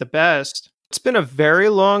say it's the best. It's been a very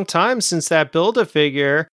long time since that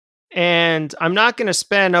Build-A-Figure, and I'm not going to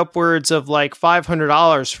spend upwards of like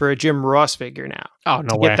 $500 for a Jim Ross figure now. Oh, no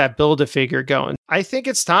to way. Get that Build-A-Figure going. I think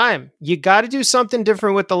it's time. You got to do something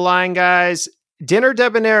different with the line, guys. Dinner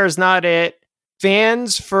Debonair is not it.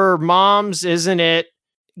 Fans for Moms isn't it.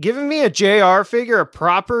 Giving me a JR figure, a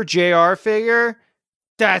proper JR figure,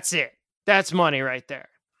 that's it. That's money right there.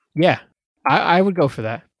 Yeah, I would go for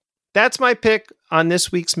that. That's my pick on this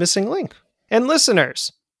week's Missing Link. And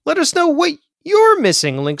listeners, let us know what your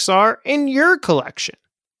missing links are in your collection.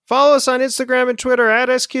 Follow us on Instagram and Twitter at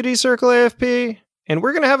SQDCircleAFP. And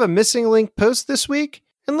we're going to have a Missing Link post this week.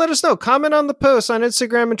 And let us know. Comment on the post on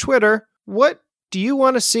Instagram and Twitter. What do you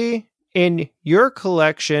want to see in your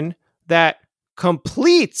collection that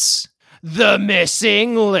completes the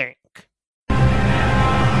Missing Link?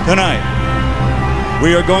 Tonight,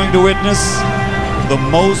 we are going to witness the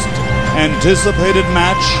most anticipated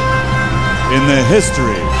match in the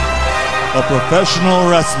history of professional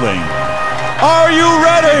wrestling. Are you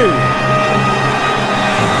ready?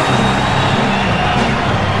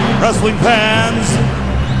 Wrestling fans,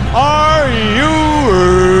 are you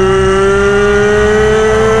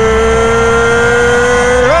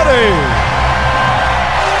ready?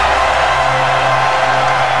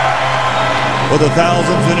 For the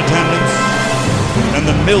thousands in attendance and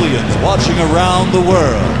the millions watching around the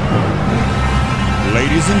world,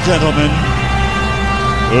 ladies and gentlemen,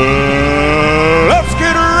 let's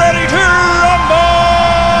get ready to rumble!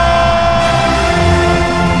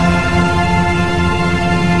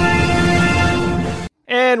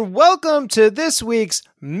 And welcome to this week's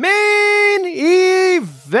main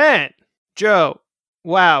event. Joe,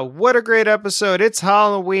 wow, what a great episode. It's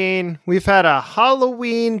Halloween. We've had a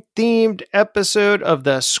Halloween-themed episode of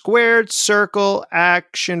the Squared Circle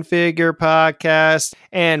Action Figure Podcast.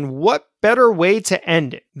 And what better way to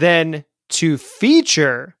end it than to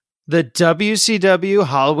feature the WCW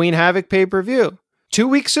Halloween Havoc pay-per-view. 2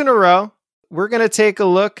 weeks in a row, we're going to take a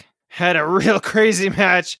look at a real crazy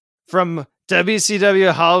match from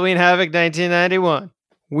WCW Halloween Havoc 1991.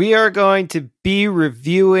 We are going to be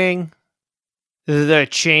reviewing the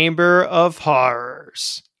Chamber of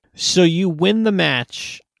Horrors. So you win the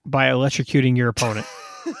match by electrocuting your opponent.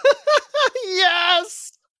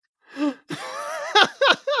 Yes!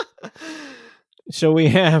 So we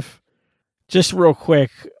have, just real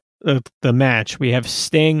quick, the match. We have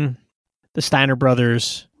Sting, the Steiner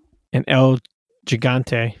Brothers, and El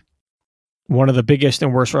Gigante, one of the biggest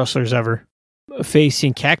and worst wrestlers ever,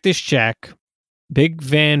 facing Cactus Jack, Big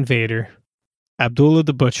Van Vader, Abdullah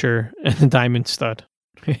the Butcher, and the Diamond Stud.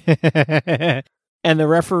 And the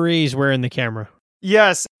referee's wearing the camera.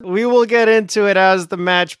 Yes, we will get into it as the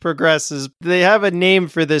match progresses. They have a name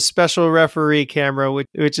for this special referee camera,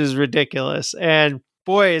 which is ridiculous. And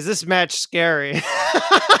boy, is this match scary.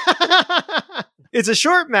 It's a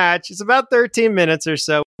short match. It's about 13 minutes or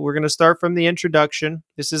so. We're going to start from the introduction.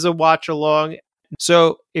 This is a watch along.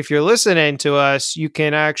 So if you're listening to us, you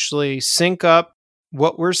can actually sync up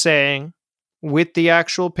what we're saying with the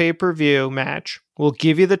actual pay-per-view match. We'll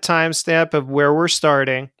give you the timestamp of where we're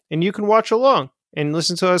starting, and you can watch along and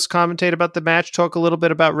listen to us commentate about the match, talk a little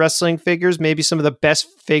bit about wrestling figures, maybe some of the best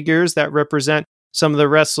figures that represent some of the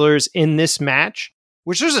wrestlers in this match,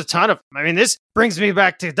 which there's a ton of them. I mean, this brings me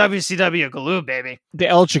back to WCW Galoob, baby. The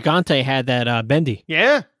El Gigante had that bendy.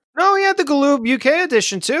 Yeah. No, he had the Galoob UK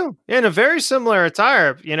edition too, in a very similar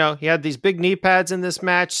attire. You know, he had these big knee pads in this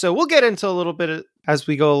match, so we'll get into a little bit as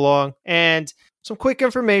we go along. And some quick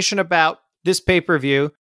information about this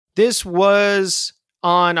pay-per-view. This was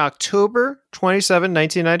on October 27,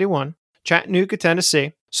 1991, Chattanooga,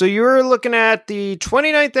 Tennessee. So you're looking at the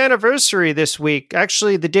 29th anniversary this week.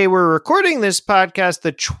 Actually, the day we're recording this podcast,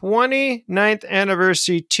 the 29th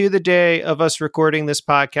anniversary to the day of us recording this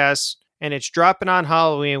podcast. And it's dropping on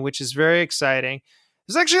Halloween, which is very exciting.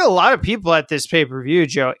 There's actually a lot of people at this pay-per-view,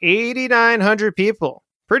 Joe. 8,900 people.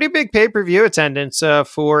 Pretty big pay-per-view attendance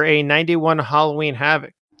for a 91 Halloween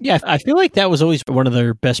Havoc. Yeah, I feel like that was always one of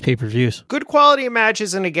their best pay-per-views. Good quality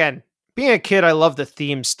matches, and again, being a kid, I love the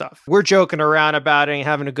theme stuff. We're joking around about it and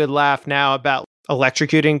having a good laugh now about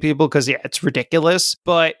electrocuting people because, yeah, it's ridiculous.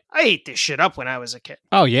 But I ate this shit up when I was a kid.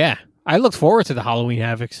 Oh, yeah. I look forward to the Halloween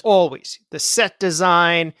Havocs. Always. The set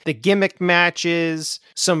design, the gimmick matches,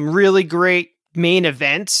 some really great main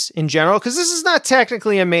events in general, because this is not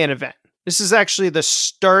technically a main event. This is actually the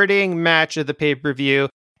starting match of the pay-per-view,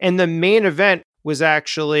 and the main event was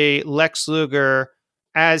actually Lex Luger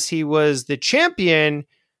as he was the champion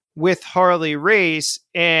with Harley Race,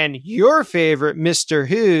 and your favorite, Mr.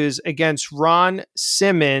 Who's, against Ron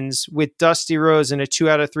Simmons with Dusty Rhodes in a 2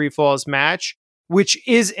 out of 3 falls match, which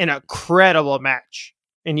is an incredible match.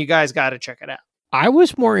 And you guys got to check it out. I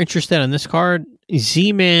was more interested in this card,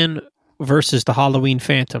 Z-Man versus the Halloween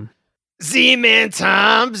Phantom. Z-Man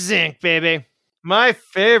Tom Zink, baby. My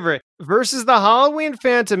favorite. Versus the Halloween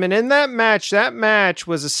Phantom. And in that match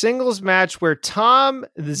was a singles match where Tom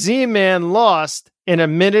the Z-Man lost in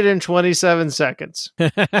 1 minute and 27 seconds.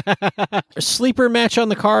 A sleeper match on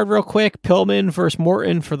the card real quick. Pillman versus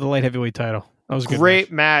Morton for the light heavyweight title. That was a good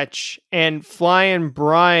Great match. And Flying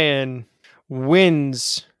Brian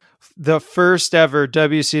wins the first ever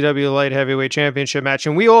WCW light heavyweight championship match.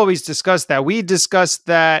 And we always discuss that. We discussed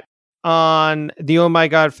that on the Oh My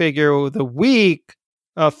God Figure of the Week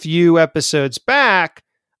a few episodes back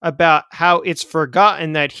about how it's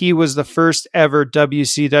forgotten that he was the first ever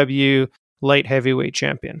WCW light heavyweight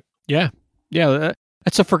champion. Yeah.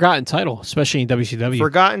 That's a forgotten title, especially in WCW.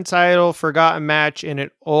 Forgotten title, forgotten match, and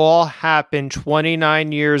it all happened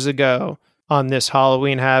 29 years ago on this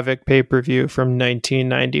Halloween Havoc pay-per-view from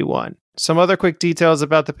 1991. Some other quick details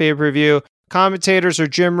about the pay-per-view. Commentators are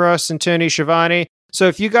Jim Ross and Tony Schiavone. So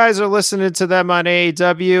if you guys are listening to them on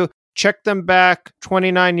AEW, check them back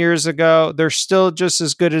 29 years ago. They're still just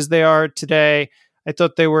as good as they are today. I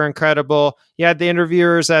thought they were incredible. You had the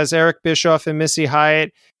interviewers as Eric Bischoff and Missy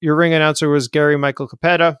Hyatt. Your ring announcer was Gary Michael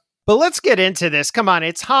Capetta. But let's get into this. Come on,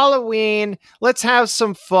 it's Halloween. Let's have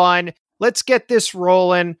some fun. Let's get this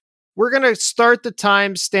rolling. We're going to start the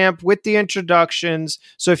timestamp with the introductions.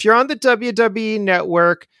 So if you're on the WWE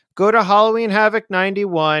Network, go to Halloween Havoc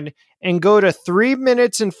 91 and go to 3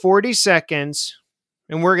 minutes and 40 seconds.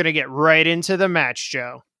 And we're going to get right into the match,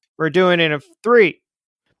 Joe. We're doing it in 3,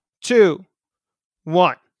 2,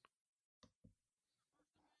 1.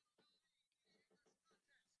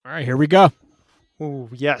 All right, here we go. Ooh,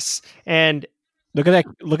 yes. And look at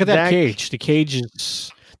that cage. The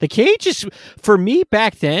cage is for me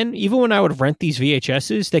back then, even when I would rent these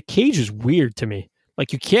VHSs, the cage is weird to me.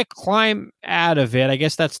 Like you can't climb out of it. I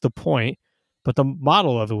guess that's the point. But the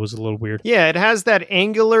model of it was a little weird. Yeah, it has that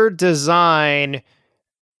angular design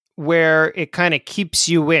where it kind of keeps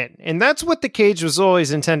you in. And that's what the cage was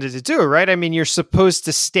always intended to do, right? I mean, you're supposed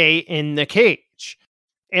to stay in the cage.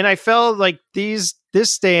 And I felt like this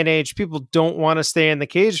day and age, people don't want to stay in the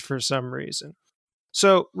cage for some reason.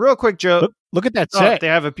 So real quick, Joe. Look at that set. They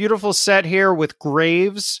have a beautiful set here with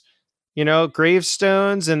graves,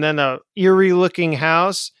 gravestones, and then a eerie looking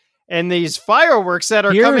house. And these fireworks that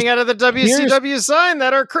are coming out of the WCW sign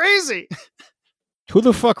that are crazy. Who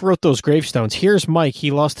the fuck wrote those gravestones? Here's Mike. He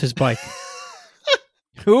lost his bike.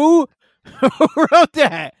 Who wrote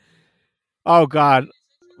that? Oh God!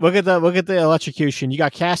 Look at the electrocution. You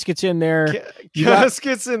got caskets in there.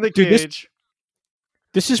 Caskets in the cage.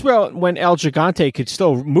 This is when El Gigante could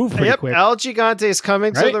still move pretty quick. El Gigante is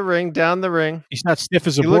coming to the ring, down the ring. He's not stiff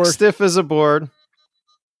as a board. He looks stiff as a board.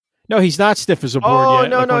 No, he's not stiff as a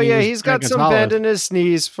board yet. He's got some bend in his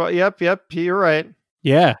knees. Yep, you're right.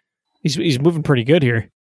 Yeah, he's moving pretty good here.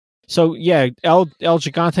 So, yeah, El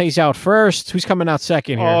Gigante's out first. Who's coming out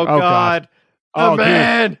second here? Oh God. Oh,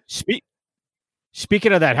 man.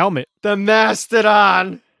 Speaking of that helmet. The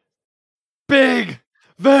Mastodon. Big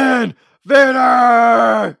Van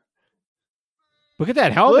Vader. Look at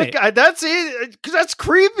that helmet. Look, that's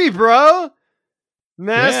creepy, bro.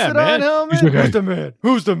 Mastodon helmet?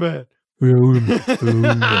 Who's the man?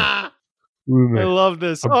 I love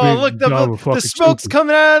this. Look, the smoke's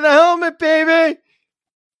coming out of the helmet, baby.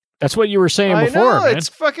 That's what you were saying before, man. It's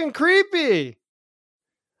fucking creepy.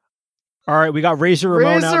 All right, we got Razor Ramon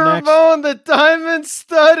out next. Razor Ramon, the Diamond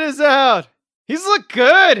Stud is out. He's look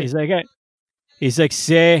good. He's like,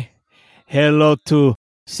 say hello to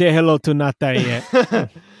Natalia.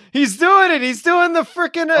 He's doing it. He's doing the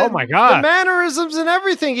freaking oh my God, the mannerisms and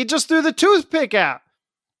everything. He just threw the toothpick out.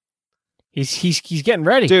 He's getting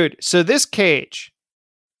ready, dude. So this cage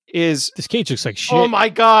looks like shit. Oh my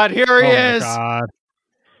God, here he is. Oh my God.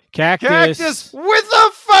 Cactus with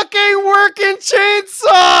a fucking working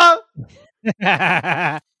chainsaw.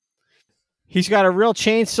 He's got a real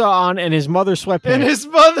chainsaw on and his mother's sweatpants. And his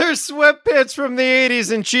mother's sweatpants from the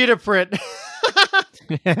 80s in cheetah print.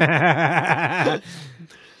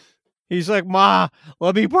 He's like, Ma,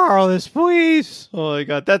 let me borrow this, please. Oh my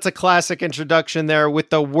God. That's a classic introduction there with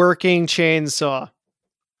the working chainsaw.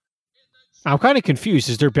 I'm kind of confused.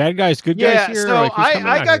 Is there bad guys, good guys here? So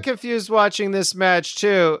I got confused watching this match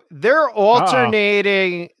too. They're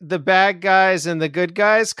alternating the bad guys and the good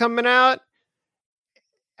guys coming out.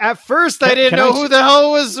 At first, I didn't know who the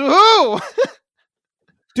hell was who.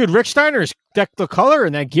 Dude, Rick Steiner's the color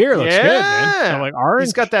in that gear looks good, man. So, like orange.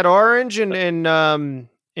 He's got that orange and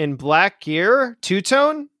in black gear,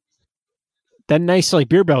 two-tone. That nice like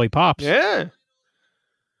beer belly pops. Yeah.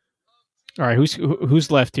 All right,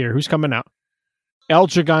 who's left here? Who's coming out? El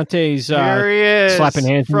Gigante's Here he is, slapping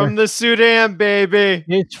hands from the Sudan, baby.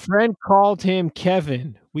 His friend called him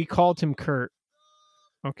Kevin. We called him Kurt.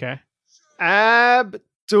 Okay. Abdullah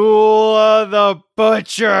the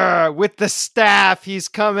Butcher with the staff. He's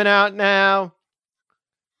coming out now.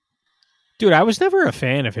 Dude, I was never a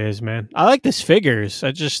fan of his, man. I like his figures.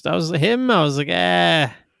 I was like,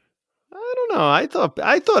 I don't know. I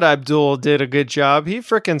thought Abdul did a good job. He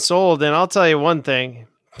freaking sold, and I'll tell you one thing.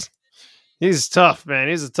 He's tough, man.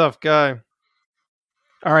 He's a tough guy.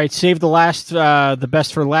 All right, save the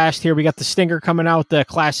best for last here. We got the Stinger coming out with the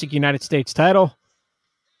classic United States title.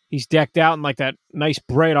 He's decked out in like that nice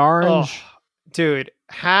bright orange. Oh, dude,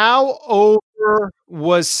 how over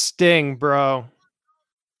was Sting, bro?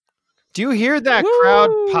 Do you hear that crowd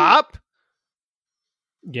pop?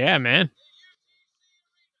 Yeah, man.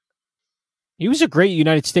 He was a great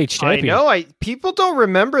United States champion. I know. People don't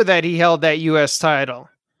remember that he held that U.S. title.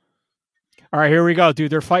 All right, here we go,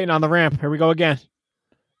 dude. They're fighting on the ramp. Here we go again.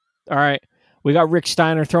 All right. We got Rick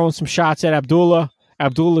Steiner throwing some shots at Abdullah.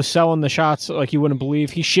 Abdullah's selling the shots like you wouldn't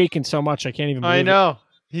believe. He's shaking so much I can't even believe I know.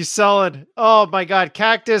 He's selling. Oh, my God.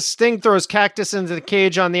 Cactus. Sting throws Cactus into the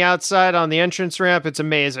cage on the outside on the entrance ramp. It's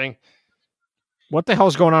amazing. What the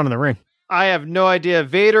hell's going on in the ring? I have no idea.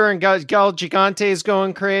 Vader and Gal Gigante is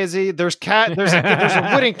going crazy. There's a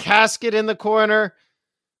wooden casket in the corner.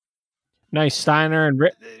 Nice Steiner and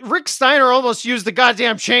Rick Steiner almost used the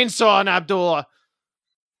goddamn chainsaw on Abdullah.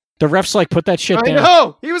 The ref's like, put that shit down. I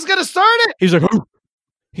know. He was going to start it. He's like, ooh.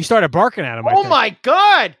 He started barking at him. Oh my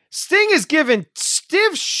God. Sting is giving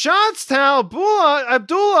stiff shots to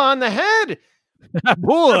Abdullah on the head.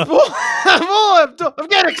 Abdullah. I'm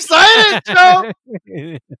getting excited, Joe.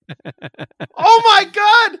 Oh my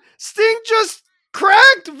God. Sting just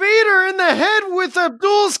cracked Vader in the head with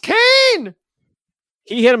Abdul's cane.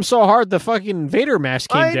 He hit him so hard the fucking Vader mask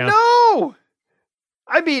came down. I know.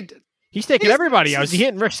 I mean, he's taking everybody out. Is he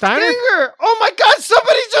hitting Rick Steiner? Stinger. Oh my God,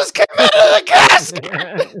 somebody just came out of the casket.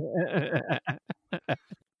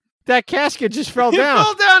 That casket just fell It down.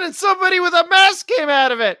 fell down and somebody with a mask came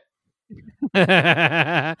out of it.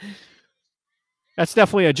 That's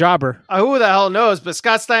definitely a jobber. Who the hell knows, but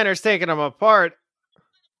Scott Steiner's taking him apart.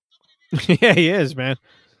 Yeah, he is, man.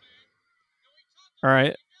 All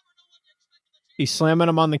right. He's slamming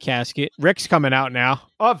him on the casket. Rick's coming out now.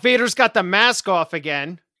 Oh, Vader's got the mask off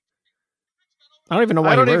again. I don't even know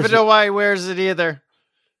why I don't even know why he wears it either.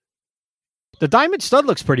 The diamond stud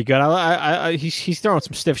looks pretty good. He's throwing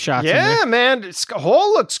some stiff shots. Yeah, man.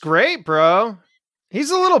 Hole looks great, bro. He's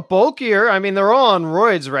a little bulkier. I mean, they're all on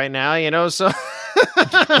roids right now, you know, so.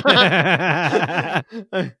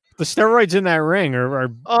 The steroids in that ring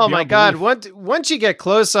are oh my God. Once you get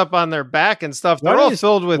close up on their back and stuff, they're all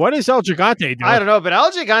filled with. What is El Gigante doing? I don't know, but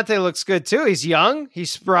El Gigante looks good too. He's young.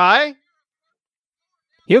 He's spry.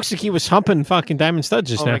 He looks like he was humping fucking diamond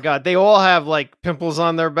studs just now. Oh my God. They all have like pimples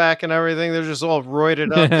on their back and everything. They're just all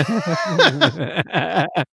roided up.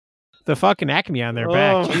 The fucking acne on their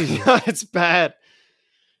back. Jesus. God, it's bad.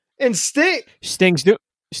 And Sting's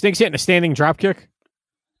hitting a standing drop kick.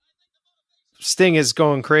 Sting is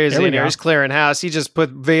going crazy in here. He's clearing house. He just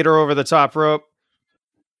put Vader over the top rope.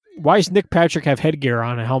 Why does Nick Patrick have headgear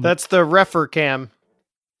on a helmet? That's the refer cam.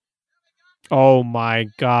 Oh my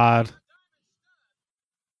God.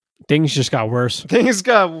 Things just got worse. Things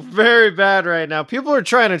got very bad right now. People are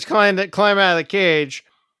trying to climb out of the cage.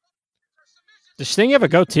 Does Sting have a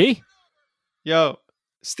goatee? Yo,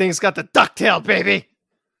 Sting's got the ducktail, baby.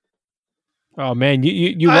 Oh man,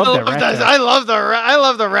 you love that rat tail. I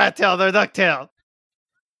love the rat tail, the ducktail.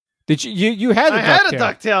 Did you had the ducktail? I had a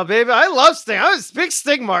ducktail, baby. I love Sting. I was a big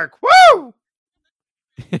Sting mark. Woo!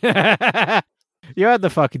 You had the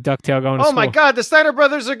fucking ducktail going. Oh my God, the Steiner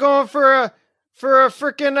brothers are going for a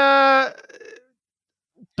freaking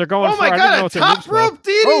They're going. Oh my God, a top rope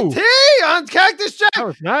DDT on Cactus Jack. That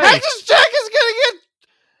was nice. Cactus Jack is gonna get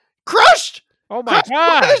crushed. Oh my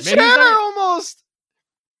God, by the chair almost.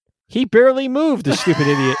 He barely moved, the stupid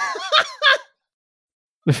idiot.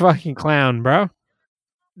 The fucking clown, bro.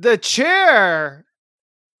 The chair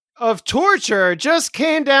of torture just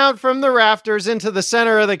came down from the rafters into the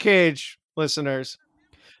center of the cage, listeners.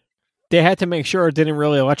 They had to make sure it didn't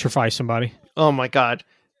really electrify somebody. Oh my God.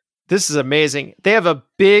 This is amazing. They have a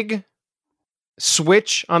big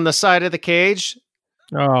switch on the side of the cage.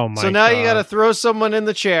 Oh my God. So now you got to throw someone in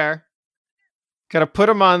the chair. Got to put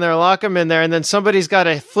them on there, lock them in there, and then somebody's got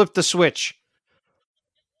to flip the switch.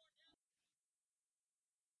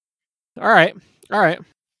 All right.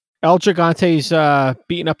 El Gigante's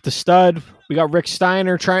beating up the stud. We got Rick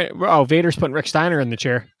Steiner trying. Oh, Vader's putting Rick Steiner in the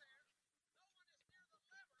chair.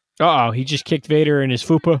 He just kicked Vader in his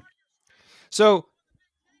fupa. So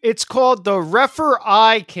it's called the Refer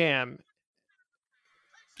Eye Cam.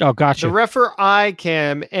 Oh, gotcha. The Refer Eye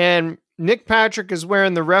Cam, and Nick Patrick is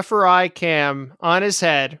wearing the Refer Eye Cam on his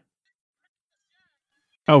head.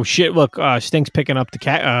 Oh shit! Look, Sting's picking up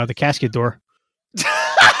the casket door.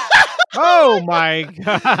 Oh my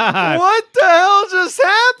god! What the hell just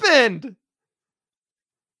happened?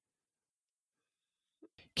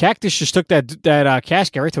 Cactus just took that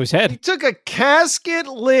casket right to his He head. took a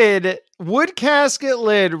wood casket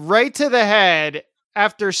lid, right to the head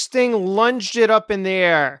after Sting lunged it up in the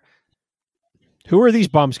air. Who are these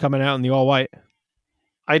bums coming out in the all white?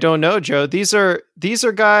 I don't know, Joe. These are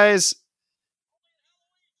guys.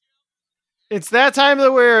 It's that time of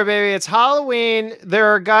the year, baby. It's Halloween. There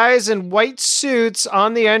are guys in white suits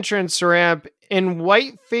on the entrance ramp in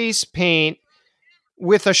white face paint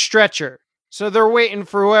with a stretcher. So they're waiting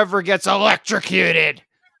for whoever gets electrocuted.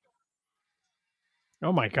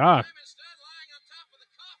 Oh my god!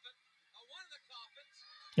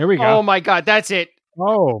 Here we go. Oh my god, that's it.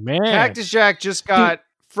 Oh man! Cactus Jack just got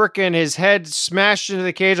frickin' his head smashed into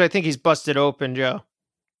the cage. I think he's busted open, Joe.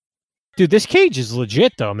 Dude, this cage is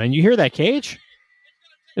legit though, man. You hear that cage?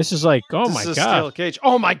 This is like, oh This my is a god! steel cage.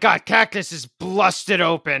 Oh my god, Cactus is busted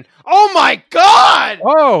open. Oh my god!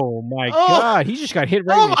 Oh my god! He just got hit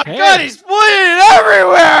right Oh in his my head. god, he's bleeding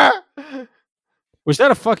everywhere! Was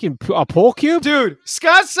that a pole cube? Dude,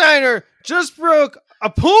 Scott Steiner just broke a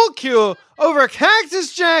pool cue over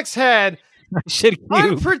Cactus Jack's head. Shit, cube.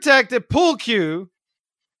 Unprotected pool cue.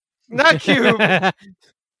 Not cube.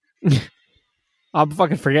 I'm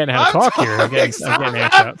fucking forgetting how to talk here. I'm getting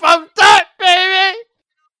amped up. I'm done, baby!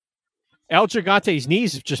 El Gigante's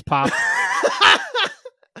knees have just popped.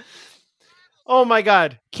 Oh my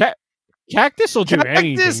god. Cactus will do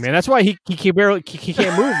anything, man. That's why he can't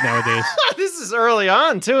move nowadays. This is early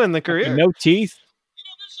on, too, in the career. No teeth.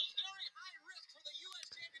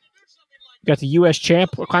 Got the U.S.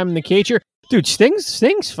 champ climbing the cage here. Dude,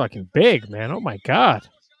 Sting's fucking big, man. Oh my god.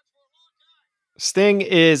 Sting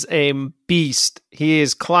is a beast. He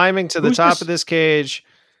is climbing to the top of this cage.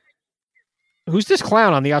 Who's this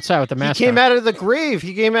clown on the outside with the mask He came on? out of the grave.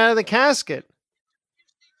 He came out of the casket.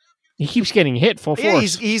 He keeps getting hit full Yeah,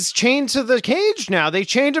 force. he's chained to the cage now. They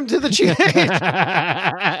chained him to the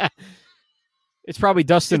cage. It's probably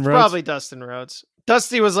Dustin It's Rhodes. probably Dustin Rhodes.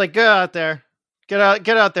 Dusty was like, "Get out there, get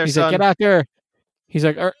out there, He's son. like, get out there." He's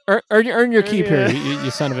like, earn your keep here, you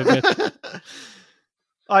son of a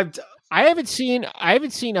bitch. I haven't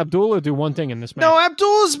seen Abdullah do one thing in this match. No,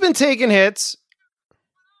 Abdullah's been taking hits.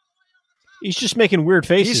 He's just making weird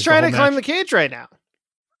faces. He's trying to climb the cage right now.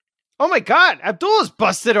 Oh my god, Abdullah's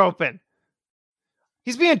busted open.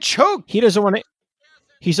 He's being choked. He doesn't want to.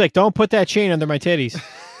 He's like, don't put that chain under my titties.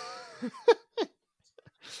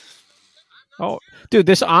 Oh, dude,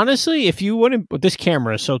 this honestly, if you wouldn't, this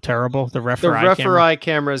camera is so terrible. The Refer Eye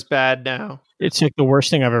camera is bad now. It's like the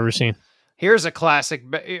worst thing I've ever seen. Here's a classic.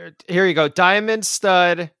 Here you go, Diamond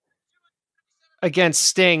Stud against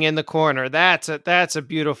Sting in the corner. That's a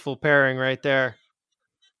beautiful pairing right there.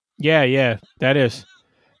 Yeah, that is.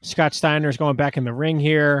 Scott Steiner's going back in the ring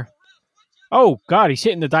here. Oh God, he's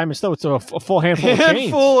hitting the Diamond Stud with a full handful of chains.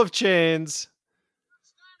 Handful of chains.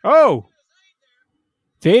 Oh,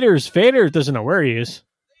 Vader doesn't know where he is.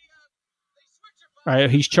 All right,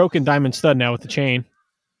 he's choking Diamond Stud now with the chain.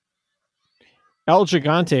 El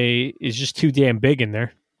Gigante is just too damn big in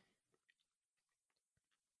there.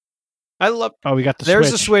 We got the There's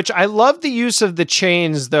switch. a switch. I love the use of the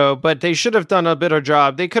chains though, but they should have done a better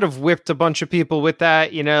job. They could have whipped a bunch of people with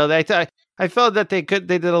that. You know, I felt that they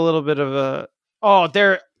did a little bit of a. Oh,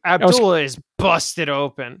 Abdullah is busted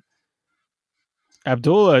open.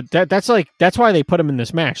 Abdullah, that's why they put him in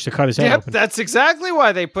this match, to cut his head open. That's exactly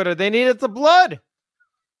why they put it. They needed the blood.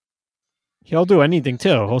 He'll do anything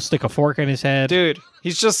too. He'll stick a fork in his head. Dude,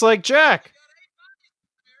 he's just like Jack.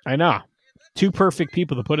 I know. Two perfect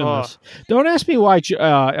people to put in this. Don't ask me why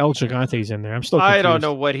El Gigante's in there. I'm still confused. I don't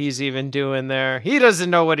know what he's even doing there. He doesn't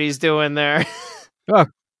know what he's doing there. Oh,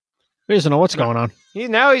 he doesn't know what's going on.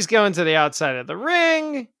 Now he's going to the outside of the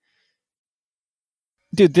ring.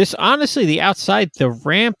 Dude, the outside, the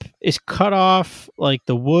ramp is cut off. Like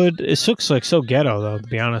the wood, it looks like so ghetto though, to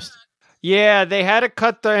be honest. Yeah, they had to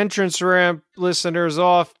cut the entrance ramp listeners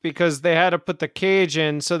off because they had to put the cage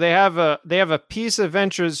in. So they have a piece of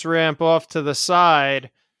entrance ramp off to the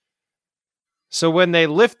side. So when they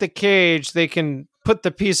lift the cage, they can put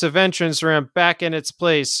the piece of entrance ramp back in its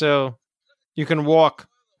place. So you can walk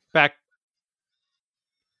back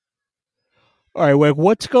All right, wait,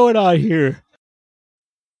 what's going on here?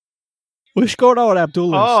 What's going on with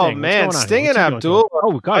Abdullah? And Oh, Sting? What's man. going on Sting here? and What's he doing? Abdullah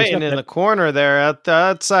Oh, God, he's fighting got in the that, corner there at the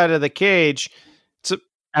outside of the cage.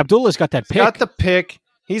 Abdullah's got that pick. Got the pick.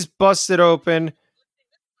 He's busted open.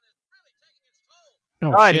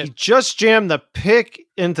 Oh, God, shit. he just jammed the pick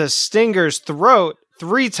into Stinger's throat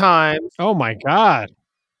 3 times. Oh, my God.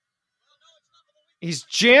 He's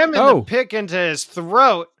jamming Oh. the pick into his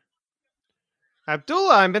throat.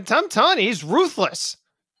 Abdullah, I'm telling you, he's ruthless.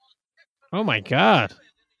 Oh, my God.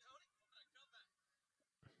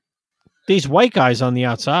 These white guys on the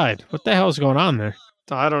outside. What the hell is going on there?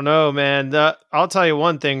 I don't know, man. I'll tell you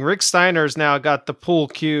one thing. Rick Steiner's now got the pool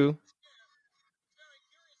cue.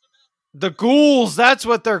 The ghouls, that's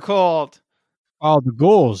what they're called. Oh, the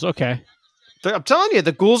ghouls. Okay. I'm telling you,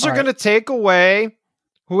 the ghouls are All right. going to take away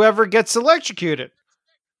whoever gets electrocuted.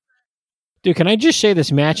 Dude, can I just say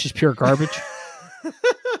this match is pure garbage? I'm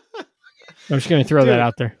just going to throw Dude. that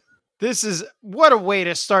out there. This is, what a way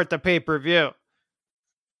to start the pay-per-view.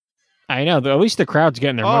 I know. At least the crowd's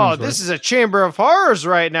getting their Oh, money's this worth. is a chamber of horrors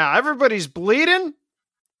right now. Everybody's bleeding.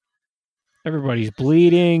 Everybody's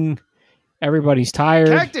bleeding. Everybody's tired.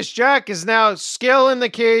 Cactus Jack is now scaling the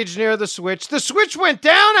cage near the switch. The switch went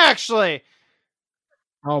down, actually.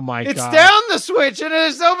 Oh, my It's God. down the switch, and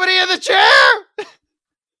there's nobody in the chair.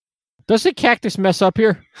 Does the cactus mess up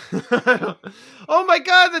here? Oh, my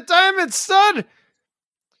God, the Diamond Stud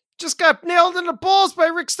just got nailed in the balls by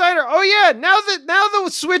Rick Steiner. Oh, yeah, now the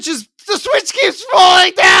switch keeps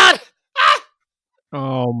falling down.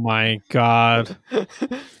 Oh, my God.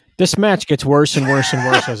 This match gets worse and worse and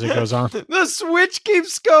worse as it goes on. The switch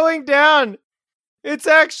keeps going down. It's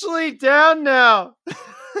actually down now.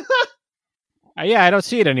 Yeah, I don't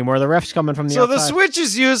see it anymore. The ref's coming from the So outside. the switch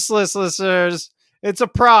is useless, listeners. It's a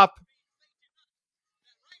prop.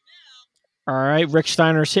 All right, Rick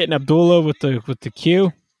Steiner's hitting Abdullah with the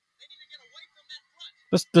cue.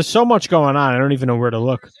 There's so much going on. I don't even know where to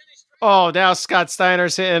look. Oh, now Scott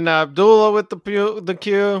Steiner's hitting Abdullah with the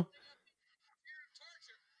cue.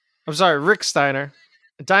 I'm sorry, Rick Steiner.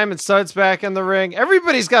 Diamond Stud's back in the ring.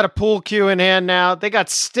 Everybody's got a pool cue in hand now. They got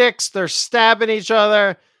sticks. They're stabbing each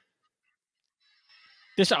other.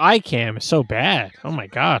 This eye cam is so bad. Oh my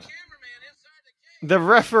God. The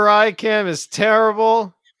referee cam is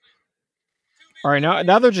terrible. All right,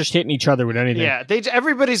 now they're just hitting each other with anything. Yeah,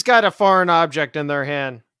 everybody's got a foreign object in their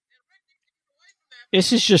hand.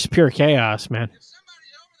 This is just pure chaos, man.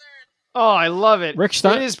 Oh, I love it. Rick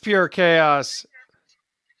Stein- It is pure chaos.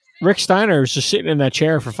 Rick Steiner is just sitting in that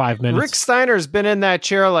chair for 5 minutes. Rick Steiner's been in that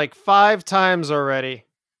chair like 5 times already.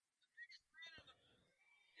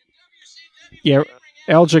 Yeah,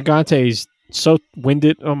 El Gigante is so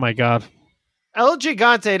winded. Oh my God. El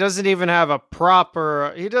Gigante doesn't even have a prop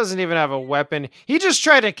he doesn't even have a weapon. He just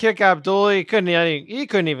tried to kick Abdullah. He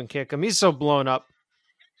couldn't even kick him. He's so blown up.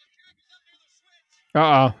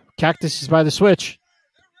 Uh-oh. Cactus is by the switch.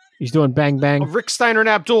 He's doing bang Oh, bang. Rick Steiner and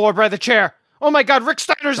Abdullah are by the chair. Oh my God, Rick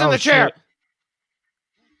Steiner's in Oh, the chair. shit.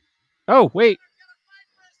 Oh, wait.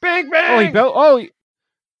 Bang, bang.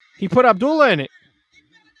 He put Abdullah in it.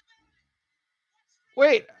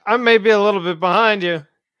 Wait, I may be a little bit behind you.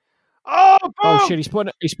 Oh, boom. Oh shit, he's putting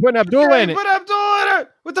Abdullah in He it. put Abdullah in it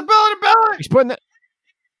with the belly to belly. He's putting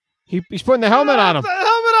he's putting the helmet on him. The helmet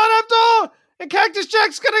on Abdullah. And Cactus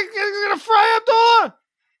Jack's gonna fry Abdullah.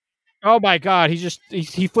 Oh my God,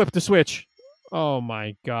 he flipped the switch. Oh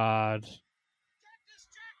my God.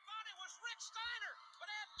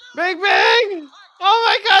 Bang, bang. Oh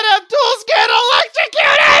my God, Abdul's getting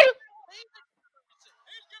electrocuted.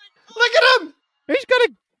 Look at him.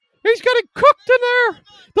 He's getting cooked in there.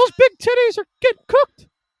 Those big titties are getting cooked.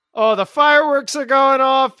 Oh, the fireworks are going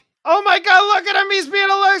off. Oh my God, look at him. He's being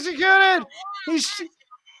electrocuted.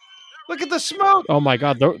 Look at the smoke. Oh my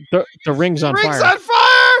God, the ring's on Ring's fire. on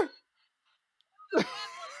fire.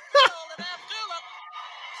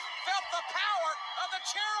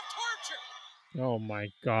 Oh my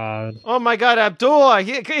God. Oh my God, Abdullah.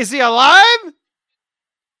 Is he alive?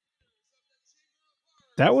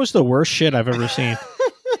 That was the worst shit I've ever seen.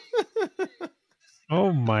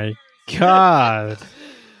 Oh my God.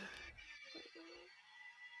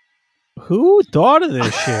 Who thought of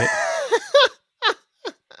this shit?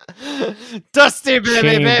 Dusty, baby,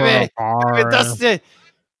 Chamber baby. of Horror. Dusty.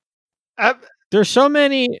 There's so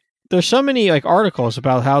many like articles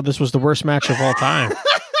about how this was the worst match of all time.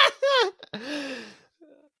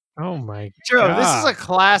 Oh my Joe, God. this is a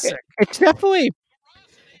classic.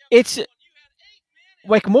 It's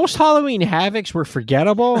like most Halloween Havocs were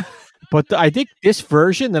forgettable, but I think this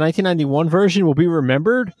version, the 1991 version, will be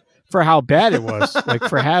remembered for how bad it was, like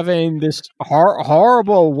for having this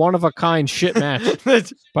horrible, one of a kind shit match.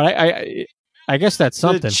 But I guess that's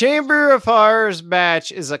something. The Chamber of Horrors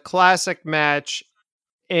match is a classic match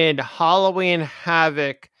in Halloween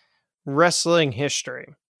Havoc wrestling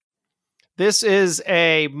history. This is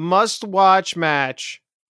a must-watch match.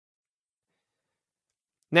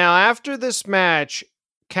 Now, after this match,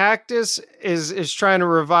 Cactus is trying to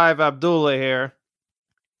revive Abdullah here.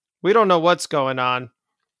 We don't know what's going on.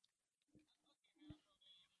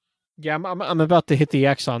 Yeah, I'm about to hit the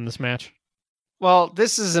X on this match. Well,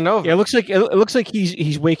 this isn't over. Yeah, it looks like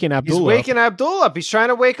he's waking Abdullah. He's waking Abdullah up. He's trying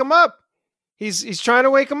to wake him up. He's trying to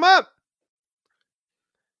wake him up.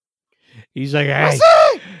 He's like, hey,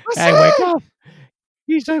 wake up.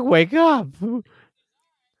 He's like, wake up.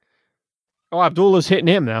 Oh, Abdullah's hitting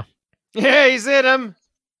him now. Yeah, he's hit him.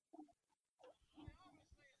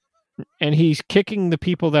 And he's kicking the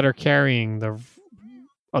people that are carrying the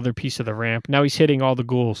other piece of the ramp. Now he's hitting all the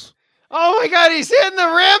ghouls. Oh my God, he's hitting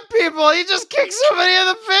the ramp people. He just kicked somebody in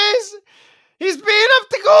the face. He's beating up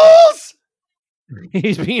the ghouls.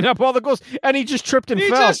 He's beating up all the ghouls. And he just tripped and fell.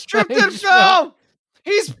 He just tripped and fell.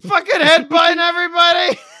 He's fucking headbutting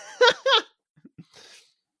everybody.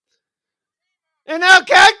 And now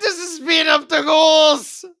Cactus is beating up the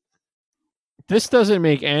ghouls. This doesn't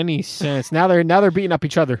make any sense. Now they're beating up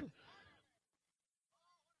each other.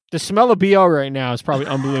 The smell of BO right now is probably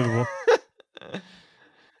unbelievable.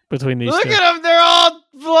 Between these Look two. at them. They're all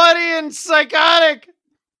bloody and psychotic.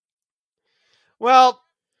 Well,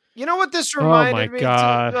 you know what this reminded me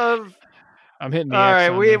of? I'm hitting the all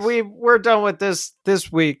X right, on we're done with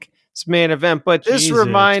this week's main event, but this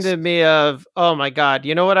reminded me of, oh my God,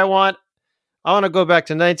 you know what I want? I want to go back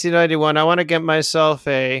to 1991. I want to get myself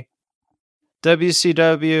a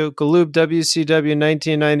Galoob WCW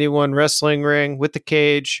 1991 wrestling ring with the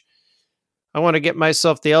cage. I want to get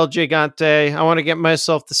myself the El Gigante. I want to get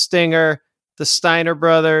myself the Stinger, the Steiner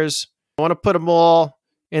brothers. I want to put them all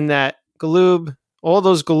in that Galoob, all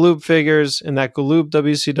those Galoob figures in that Galoob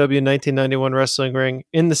WCW 1991 wrestling ring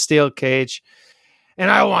in the steel cage.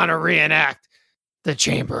 And I want to reenact the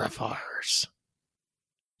Chamber of Horrors.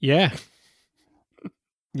 Yeah.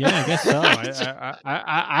 Yeah, I guess so.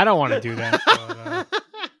 I don't want to do that.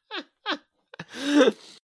 But,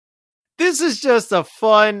 This is just a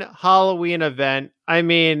fun Halloween event. I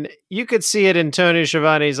mean, you could see it in Tony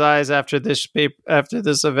Schiavone's eyes after this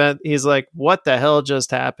event. He's like, "What the hell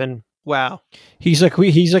just happened?" Wow. He's like,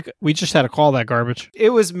 we just had to call that garbage.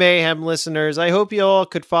 It was mayhem, listeners. I hope you all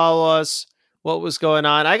could follow us. What was going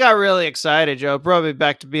on? I got really excited, Joe. Brought me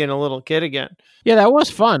back to being a little kid again. Yeah, that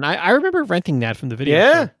was fun. I remember renting that from the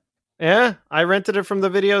video store. Yeah, I rented it from the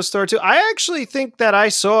video store too. I actually think that I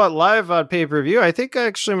saw it live on pay-per-view. I think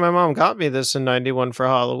actually my mom got me this in 91 for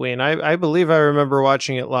Halloween. I believe I remember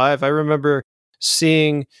watching it live. I remember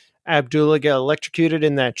seeing Abdullah get electrocuted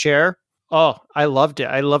in that chair. Oh, I loved it.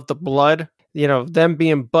 I loved the blood. You know, them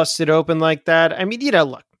being busted open like that. I mean,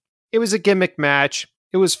 look, it was a gimmick match.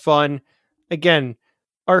 It was fun. Again,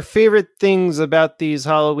 our favorite things about these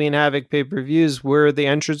Halloween Havoc pay-per-views were the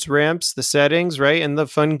entrance ramps, the settings, right? And the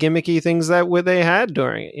fun gimmicky things that they had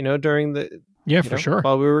during it, during the... Yeah, for sure.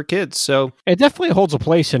 While we were kids. So it definitely holds a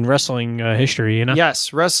place in wrestling history, you know?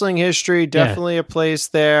 Yes, wrestling history, definitely a place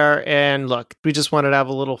there. And look, we just wanted to have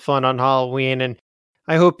a little fun on Halloween. And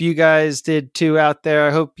I hope you guys did too out there.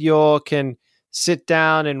 I hope you all can sit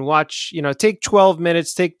down and watch, take 12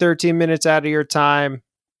 minutes, take 13 minutes out of your time,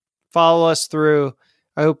 follow us through.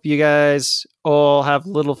 I hope you guys all have a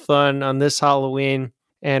little fun on this Halloween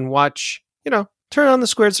and watch, turn on the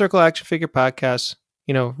Squared Circle Action Figure Podcast,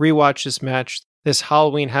 rewatch this match, this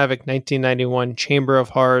Halloween Havoc 1991 Chamber of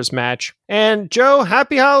Horrors match. And Joe,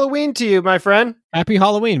 happy Halloween to you, my friend. Happy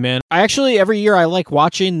Halloween, man. I actually, every year I like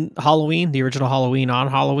watching Halloween, the original Halloween on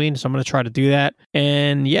Halloween. So I'm going to try to do that.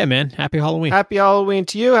 And yeah, man, happy Halloween. Happy Halloween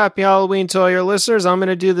to you. Happy Halloween to all your listeners. I'm going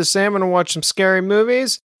to do the same. I'm going to watch some scary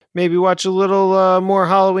movies. Maybe watch a little more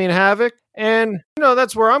Halloween Havoc. And,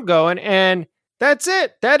 that's where I'm going. And that's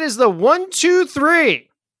it. That is the 1, 2, 3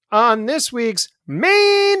 on this week's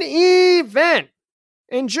main event.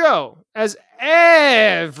 And Joe, as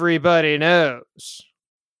everybody knows,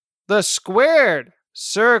 the Squared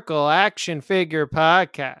Circle Action Figure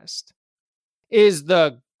Podcast is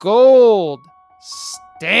the gold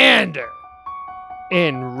standard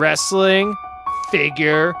in wrestling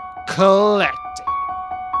figure collecting.